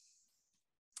say,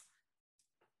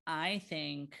 I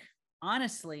think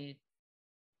honestly,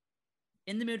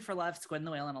 In the Mood for Love, Squid and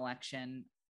the Whale, and Election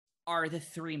are the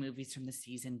 3 movies from the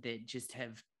season that just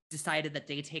have decided that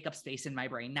they take up space in my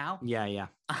brain now. Yeah.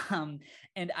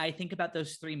 And I think about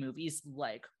those 3 movies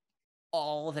like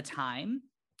all the time.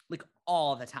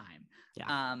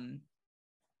 Yeah.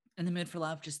 In the Mood for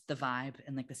Love, just the vibe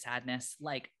and like the sadness,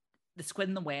 like the Squid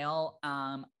and the Whale.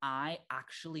 I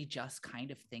actually just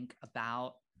kind of think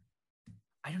about,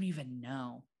 I don't even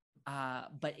know.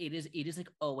 But it is like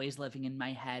always living in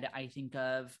my head. I think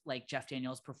of like Jeff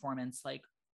Daniels' performance, like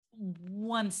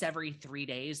once every 3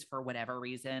 days for whatever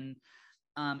reason.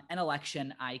 An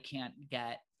Election, I can't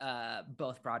get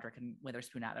both Broderick and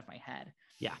Witherspoon out of my head.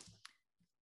 Yeah.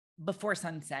 Before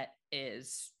Sunset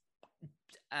is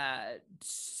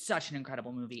such an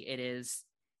incredible movie. It is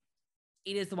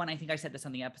the one, I think I said this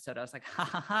on the episode. I was like,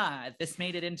 this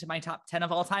made it into my top 10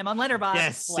 of all time on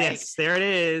Letterboxd. Yes, there it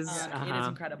is. It is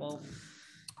incredible.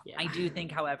 Yeah. I do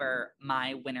think, however,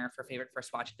 my winner for favorite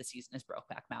first watch of the season is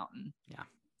Brokeback Mountain. Yeah.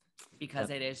 Because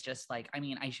it is just like, I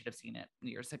mean, I should have seen it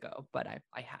years ago, but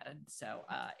I hadn't. So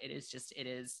it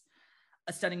is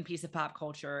a stunning piece of pop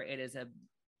culture. It is a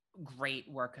great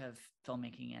work of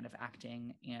filmmaking and of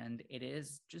acting, and it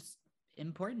is just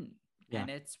important. Yeah. And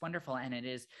it's wonderful, and it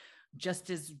is just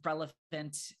as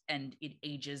relevant, and it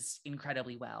ages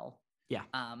incredibly well. Yeah.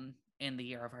 In the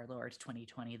year of our Lord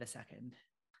 2020, the second.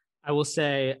 I will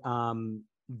say,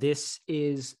 this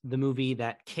is the movie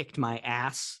that kicked my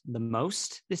ass the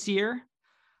most this year.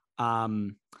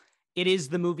 It is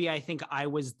the movie I think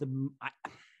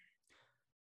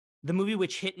the movie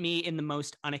which hit me in the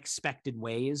most unexpected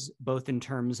ways, both in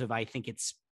terms of I think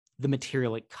it's the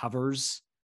material it covers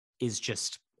is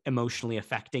just emotionally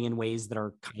affecting in ways that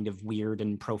are kind of weird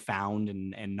and profound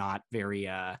and not very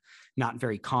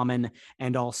common.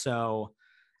 And also,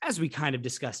 as we kind of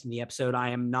discussed in the episode, I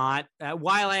am not,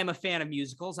 while I am a fan of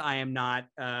musicals, I am not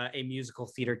a musical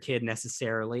theater kid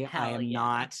necessarily. I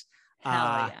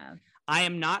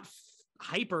am not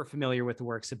hyper familiar with the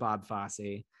works of Bob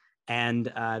Fosse.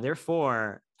 And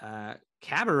therefore,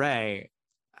 Cabaret,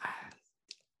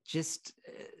 just...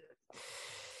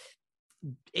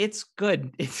 it's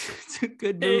good. It's a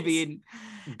good movie.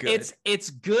 It's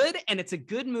good, and it's a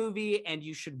good movie, and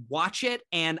you should watch it.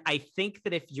 And I think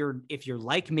that if you're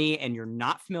like me and you're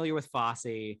not familiar with Fosse,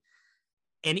 and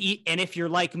if you're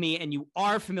like me and you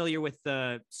are familiar with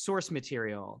the source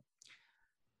material,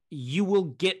 you will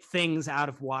get things out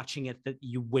of watching it that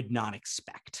you would not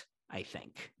expect, I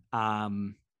think.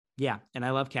 Yeah, and I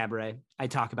love Cabaret. I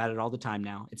talk about it all the time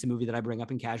now. It's a movie that I bring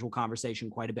up in casual conversation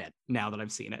quite a bit now that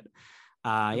I've seen it.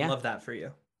 I love that for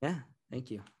you. Yeah, thank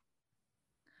you.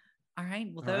 All right.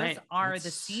 Well, those are the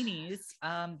Seenies.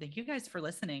 Thank you guys for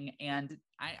listening. And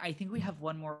I think we have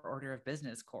one more order of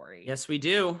business, Corey. Yes, we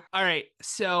do. All right.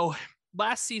 So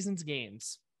last season's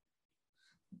games.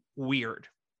 Weird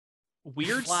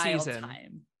Wild season.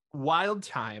 Time. Wild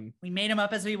time. We made them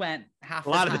up as we went. A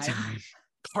lot of the time.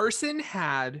 Carson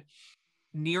had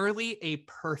nearly a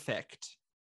perfect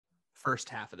first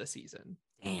half of the season.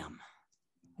 Damn.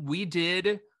 We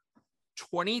did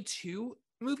 22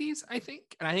 movies, I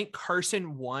think. And I think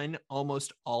Carson won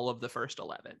almost all of the first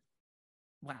 11.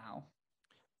 Wow.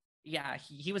 Yeah,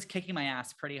 he was kicking my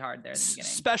ass pretty hard there at the beginning.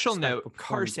 Special note,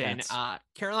 Carson,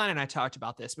 Caroline and I talked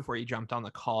about this before you jumped on the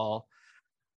call.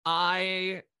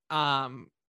 I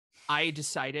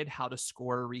decided how to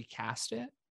score recast it.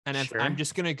 And if I'm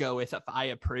just going to go with if I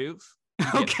approve.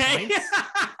 Okay.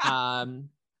 I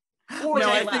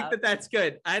think that's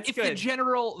good. That's good. The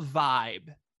general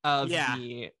vibe of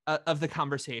the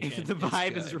conversation. If the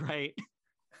vibe is right,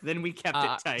 then we kept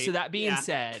it tight. So that being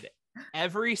said,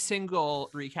 every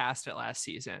single recast it last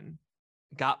season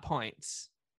got points,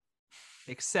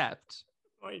 except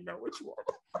I know which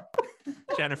one.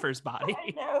 Jennifer's Body.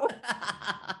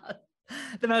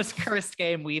 The most cursed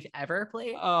game we've ever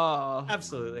played. Oh,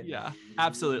 absolutely. Yeah,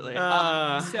 absolutely.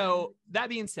 So that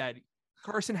being said,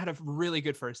 Carson had a really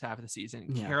good first half of the season.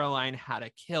 Yeah. Caroline had a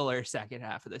killer second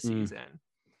half of the season.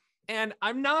 And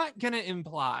I'm not going to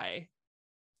imply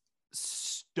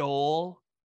stole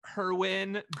her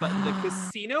win, but the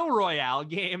Casino Royale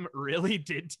game really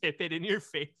did tip it in your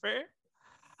favor.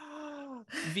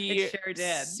 The sure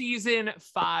did. Season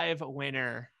 5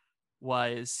 winner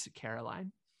was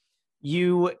Caroline.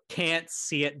 You can't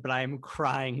see it, but I'm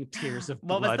crying tears of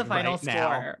blood. What was the final score?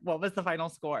 Now. What was the final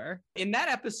score? In that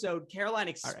episode, Caroline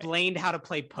explained how to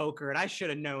play poker, and I should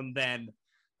have known then.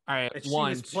 All right, she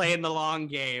was playing the long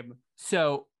game.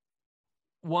 So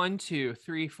 1, 2,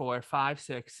 3, 4, 5,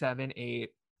 6, 7, 8,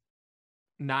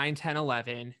 9, 10,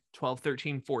 11, 12,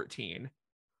 13, 14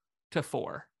 to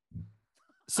 4.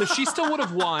 So she still would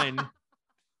have won.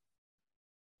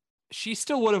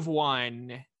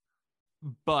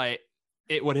 But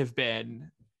it would have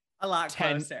been a lot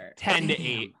closer. 10 to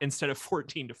 8 instead of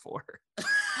 14 to 4.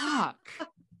 Fuck.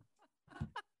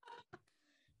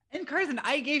 And Carson,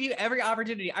 I gave you every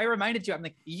opportunity. I reminded you, I'm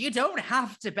like, you don't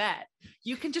have to bet.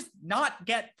 You can just not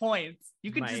get points.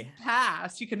 You can just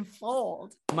pass. You can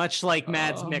fold. Much like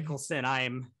Mads Mikkelsen, I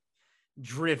am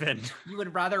driven. You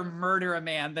would rather murder a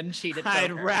man than cheat at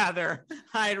I'd poker.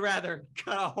 rather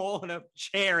cut a hole in a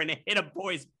chair and hit a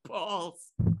boy's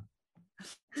balls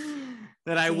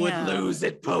that I would lose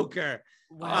at poker.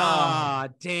 Wow.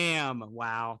 Oh, damn.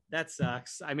 Wow. That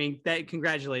sucks. I mean,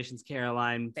 congratulations,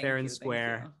 Caroline. Fair and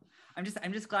square. I'm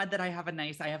just glad that I have a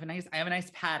nice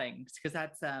padding, because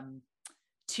that's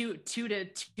two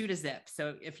to zip.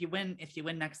 So if you win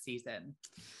next season,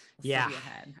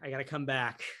 I gotta come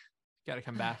back.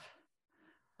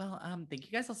 Well, thank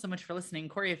you guys all so much for listening.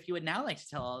 Corey, if you would now like to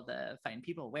tell all the fine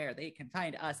people where they can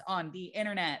find us on the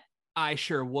internet. I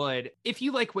sure would. If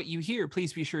you like what you hear,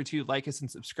 please be sure to like us and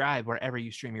subscribe wherever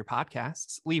you stream your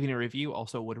podcasts. Leaving a review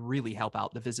also would really help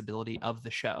out the visibility of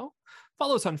the show.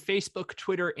 Follow us on Facebook,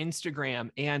 Twitter, Instagram,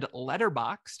 and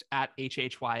Letterboxd at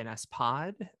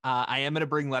HHYNSPod. I am going to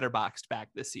bring Letterboxd back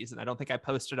this season. I don't think I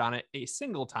posted on it a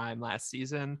single time last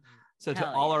season. So to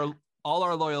all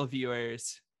our loyal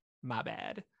viewers, my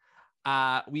bad.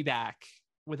 We back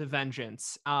with a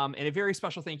vengeance. And a very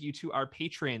special thank you to our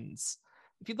patrons.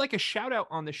 If you'd like a shout out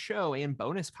on the show and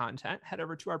bonus content, head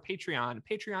over to our Patreon,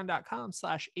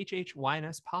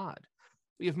 patreon.com/HHYNSpod.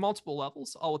 We have multiple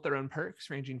levels, all with their own perks,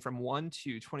 ranging from $1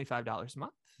 to $25 a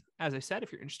month. As I said,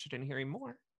 if you're interested in hearing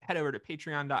more, head over to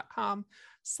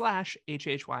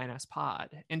patreon.com/HHYNSpod.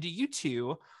 And do you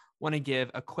two want to give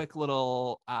a quick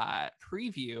little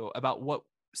preview about what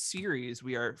series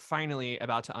we are finally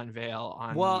about to unveil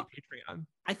on the Patreon?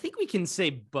 I think we can say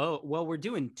both. Well, we're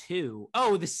doing 2.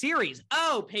 Oh, the series.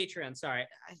 Oh, Patreon. Sorry.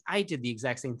 I did the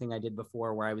exact same thing I did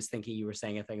before where I was thinking you were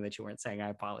saying a thing that you weren't saying. I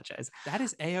apologize. That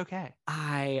is A-okay.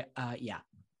 Yeah.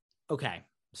 Okay.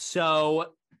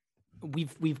 So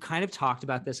we've kind of talked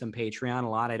about this on Patreon a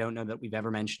lot. I don't know that we've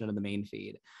ever mentioned it on the main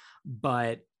feed,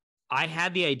 but I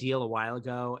had the ideal a while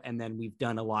ago, and then we've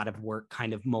done a lot of work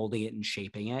kind of molding it and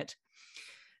shaping it,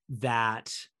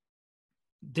 that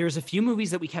there's a few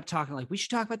movies that we kept talking, like, we should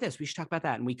talk about this, we should talk about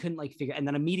that. And we couldn't like figure, and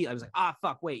then immediately I was like,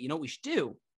 fuck, wait, you know what we should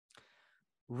do?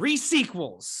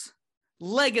 Re-sequels,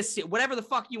 legacy, whatever the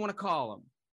fuck you want to call them.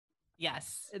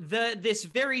 Yes. This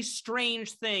very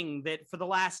strange thing that for the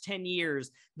last 10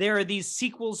 years, there are these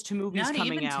sequels to movies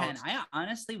coming out. 10. I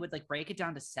honestly would like break it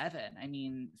down to 7. I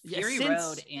mean, Fury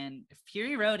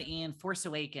Road and Force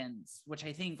Awakens, which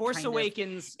I think Force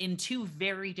Awakens in 2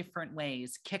 very different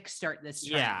ways kickstart this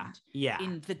trend. Yeah.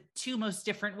 In the 2 most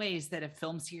different ways that a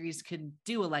film series could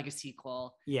do a legacy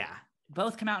sequel. Yeah.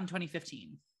 Both come out in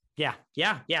 2015. Yeah.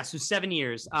 So 7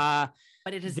 years. But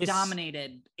it has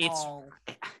dominated.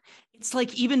 It's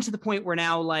like even to the point where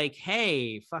now, like,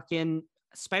 hey, fucking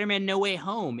Spider-Man No Way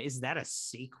Home, is that a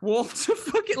sequel to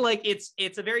fucking, like, it's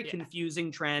a very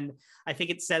confusing trend. I think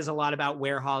it says a lot about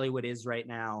where Hollywood is right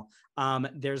now.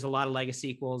 There's a lot of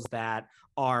legacy sequels that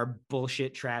are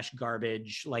bullshit, trash,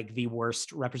 garbage, like the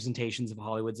worst representations of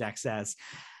Hollywood's excess.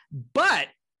 But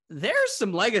there's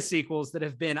some legacy sequels that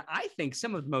have been, I think,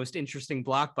 some of the most interesting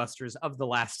blockbusters of the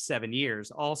last 7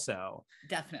 years also.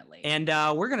 Definitely. And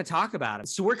we're going to talk about it.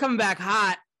 So we're coming back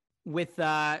hot with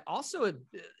also a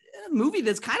movie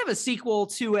that's kind of a sequel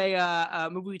to a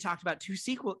movie we talked about 2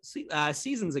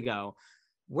 seasons ago.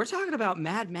 We're talking about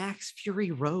Mad Max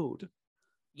Fury Road.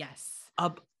 Yes.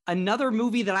 Another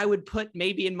movie that I would put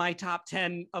maybe in my top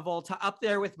 10 of all time, up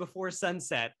there with Before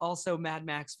Sunset. Also Mad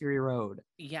Max Fury Road.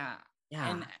 Yeah. Yeah.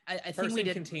 And I think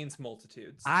it contains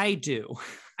multitudes. I do.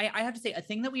 I have to say, a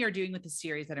thing that we are doing with the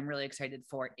series that I'm really excited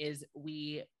for is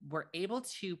we were able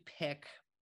to pick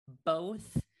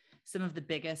both some of the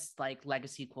biggest like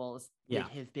legacy sequels that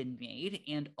have been made,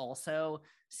 and also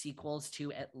sequels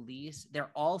to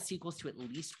they're all sequels to at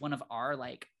least one of our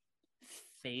like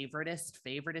favoritist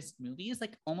movies,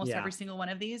 like almost every single one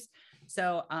of these.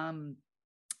 So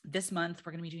this month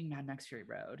we're going to be doing Mad Max Fury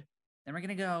Road. Then we're going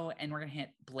to go and we're going to hit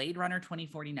Blade Runner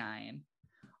 2049.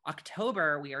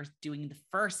 October, we are doing the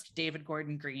first David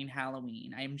Gordon Green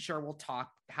Halloween. I'm sure we'll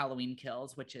talk Halloween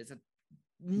Kills, which is a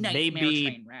nightmare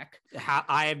train wreck.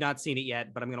 I have not seen it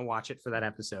yet, but I'm going to watch it for that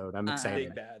episode. I'm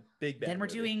excited. Big bad. Then we're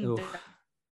doing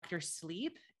Dr.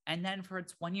 Sleep. And then for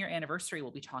its 1-year anniversary,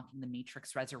 we'll be talking The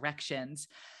Matrix Resurrections.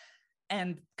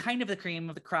 And kind of the cream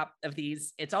of the crop of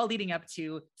these, it's all leading up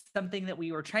to something that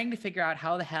we were trying to figure out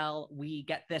how the hell we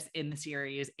get this in the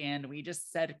series. And we just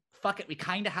said, fuck it. We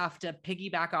kind of have to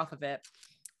piggyback off of it.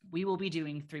 We will be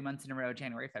doing 3 months in a row,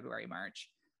 January, February, March,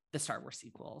 the Star Wars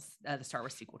sequels, the Star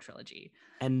Wars sequel trilogy.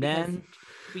 And then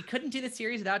we couldn't do the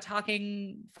series without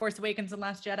talking Force Awakens and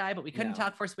Last Jedi, but we couldn't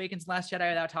talk Force Awakens and Last Jedi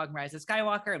without talking Rise of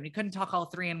Skywalker. And we couldn't talk all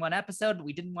 3 in one episode.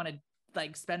 We didn't want to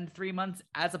like spend 3 months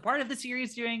as a part of the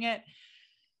series doing it.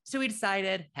 So we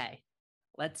decided, hey,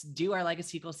 let's do our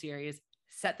legacy sequel series,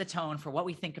 set the tone for what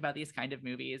we think about these kind of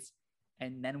movies,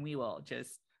 and then we will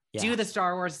just do the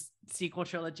Star Wars sequel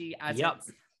trilogy as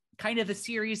it's kind of the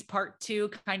series part 2,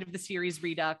 kind of the series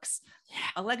redux,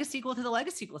 a legacy sequel to the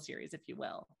legacy sequel series, if you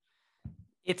will.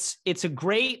 It's a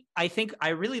great, I think I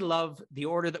really love the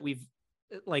order that we've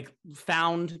like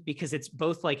found, because it's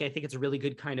both like, I think it's a really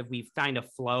good kind of, we find a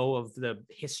flow of the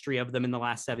history of them in the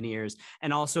last 7 years.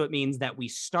 And also it means that we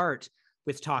start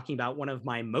with talking about one of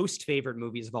my most favorite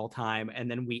movies of all time.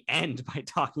 And then we end by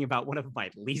talking about one of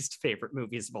my least favorite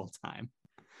movies of all time.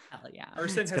 Hell yeah.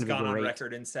 Arson has gone on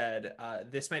record and said,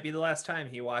 this might be the last time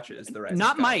he watches the rest.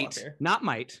 Not might.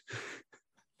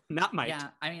 Yeah.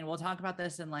 I mean, we'll talk about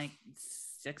this in like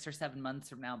 6 or 7 months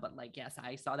from now, but like, yes,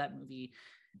 I saw that movie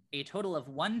a total of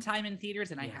 1 time in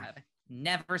theaters, and I have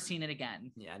never seen it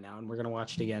again. Yeah, now, and we're gonna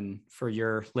watch it again for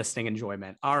your listening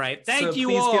enjoyment. All right, thank you.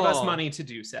 Please all. Give us money to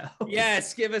do so.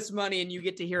 Yes, give us money, and you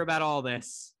get to hear about all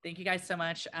this. Thank you guys so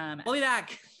much. We'll be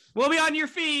back. We'll be on your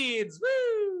feeds.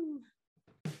 Woo!